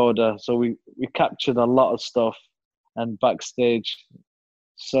camcorder. So we captured a lot of stuff and backstage.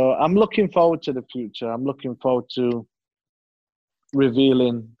 So I'm looking forward to the future. I'm looking forward to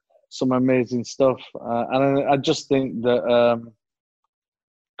revealing some amazing stuff. And I just think that,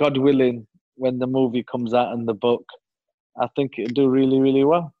 God willing, when the movie comes out and the book, I think it'll do really, really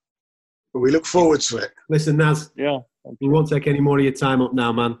well. We look forward to it. Listen, Naz, Yeah. we won't take any more of your time up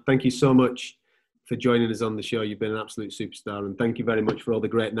now, man. Thank you so much for joining us on the show. You've been an absolute superstar, and thank you very much for all the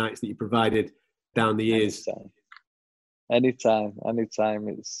great nights that you provided down the years. Anytime.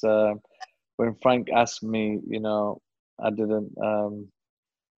 It's when Frank asked me, I didn't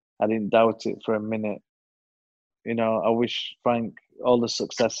doubt it for a minute. I wish Frank all the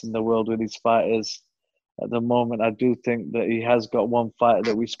success in the world with his fighters. At the moment, I do think that he has got one fighter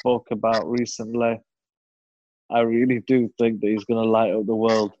that we spoke about recently. I really do think that he's going to light up the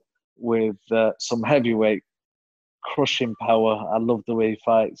world with some heavyweight crushing power. I love the way he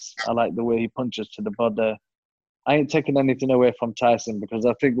fights. I like the way he punches to the body. I ain't taking anything away from Tyson, because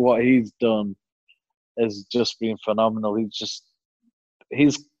I think what he's done has just been phenomenal.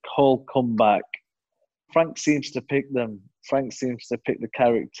 His whole comeback. Frank seems to pick them. Frank seems to pick the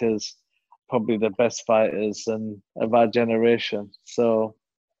characters, probably the best fighters of our generation. So,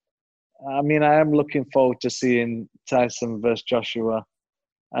 I mean, I am looking forward to seeing Tyson versus Joshua.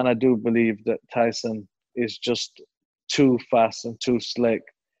 And I do believe that Tyson is just too fast and too slick,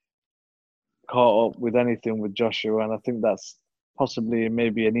 caught up with anything with Joshua. And I think that's possibly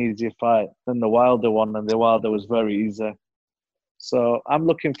maybe an easier fight than the Wilder one. And the Wilder was very easy. So I'm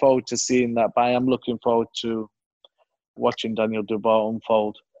looking forward to seeing that. But I am looking forward to watching Daniel Dubois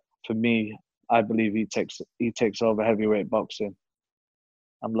unfold. For me, I believe he takes over heavyweight boxing.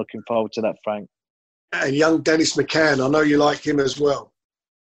 I'm looking forward to that, Frank. And young Dennis McCann, I know you like him as well.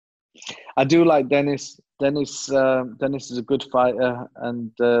 I do like Dennis. Dennis is a good fighter,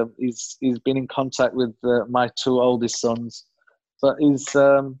 and he's been in contact with my two oldest sons. But he's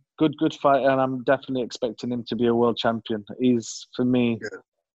good fighter, and I'm definitely expecting him to be a world champion. He's, for me,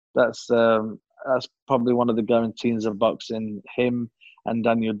 that's probably one of the guarantees of boxing. Him and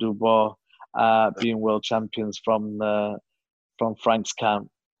Daniel Dubois being world champions from Frank's camp.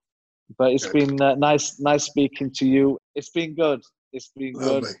 But it's been nice speaking to you. It's been good.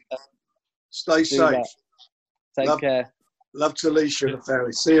 Good. Stay safe. Take care. Love to Alicia and the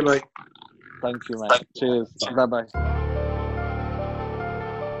family. See you, mate. Thank you, mate. Cheers. Bye-bye.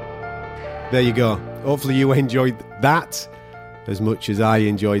 There you go. Hopefully you enjoyed that as much as I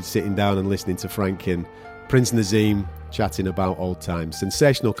enjoyed sitting down and listening to Frank and Prince Naseem chatting about old times.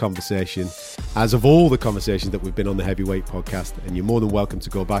 Sensational conversation, as of all the conversations that we've been on the Heavyweight podcast, and you're more than welcome to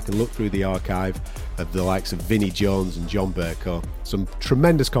go back and look through the archive of the likes of Vinnie Jones and John Burko. Some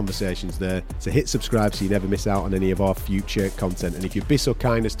tremendous conversations there. So hit subscribe so you never miss out on any of our future content. And if you'd be so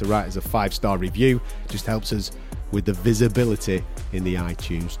kind as to write us a 5-star review, just helps us with the visibility in the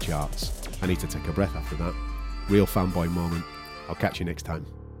iTunes charts. I need to take a breath after that. Real fanboy moment. I'll catch you next time.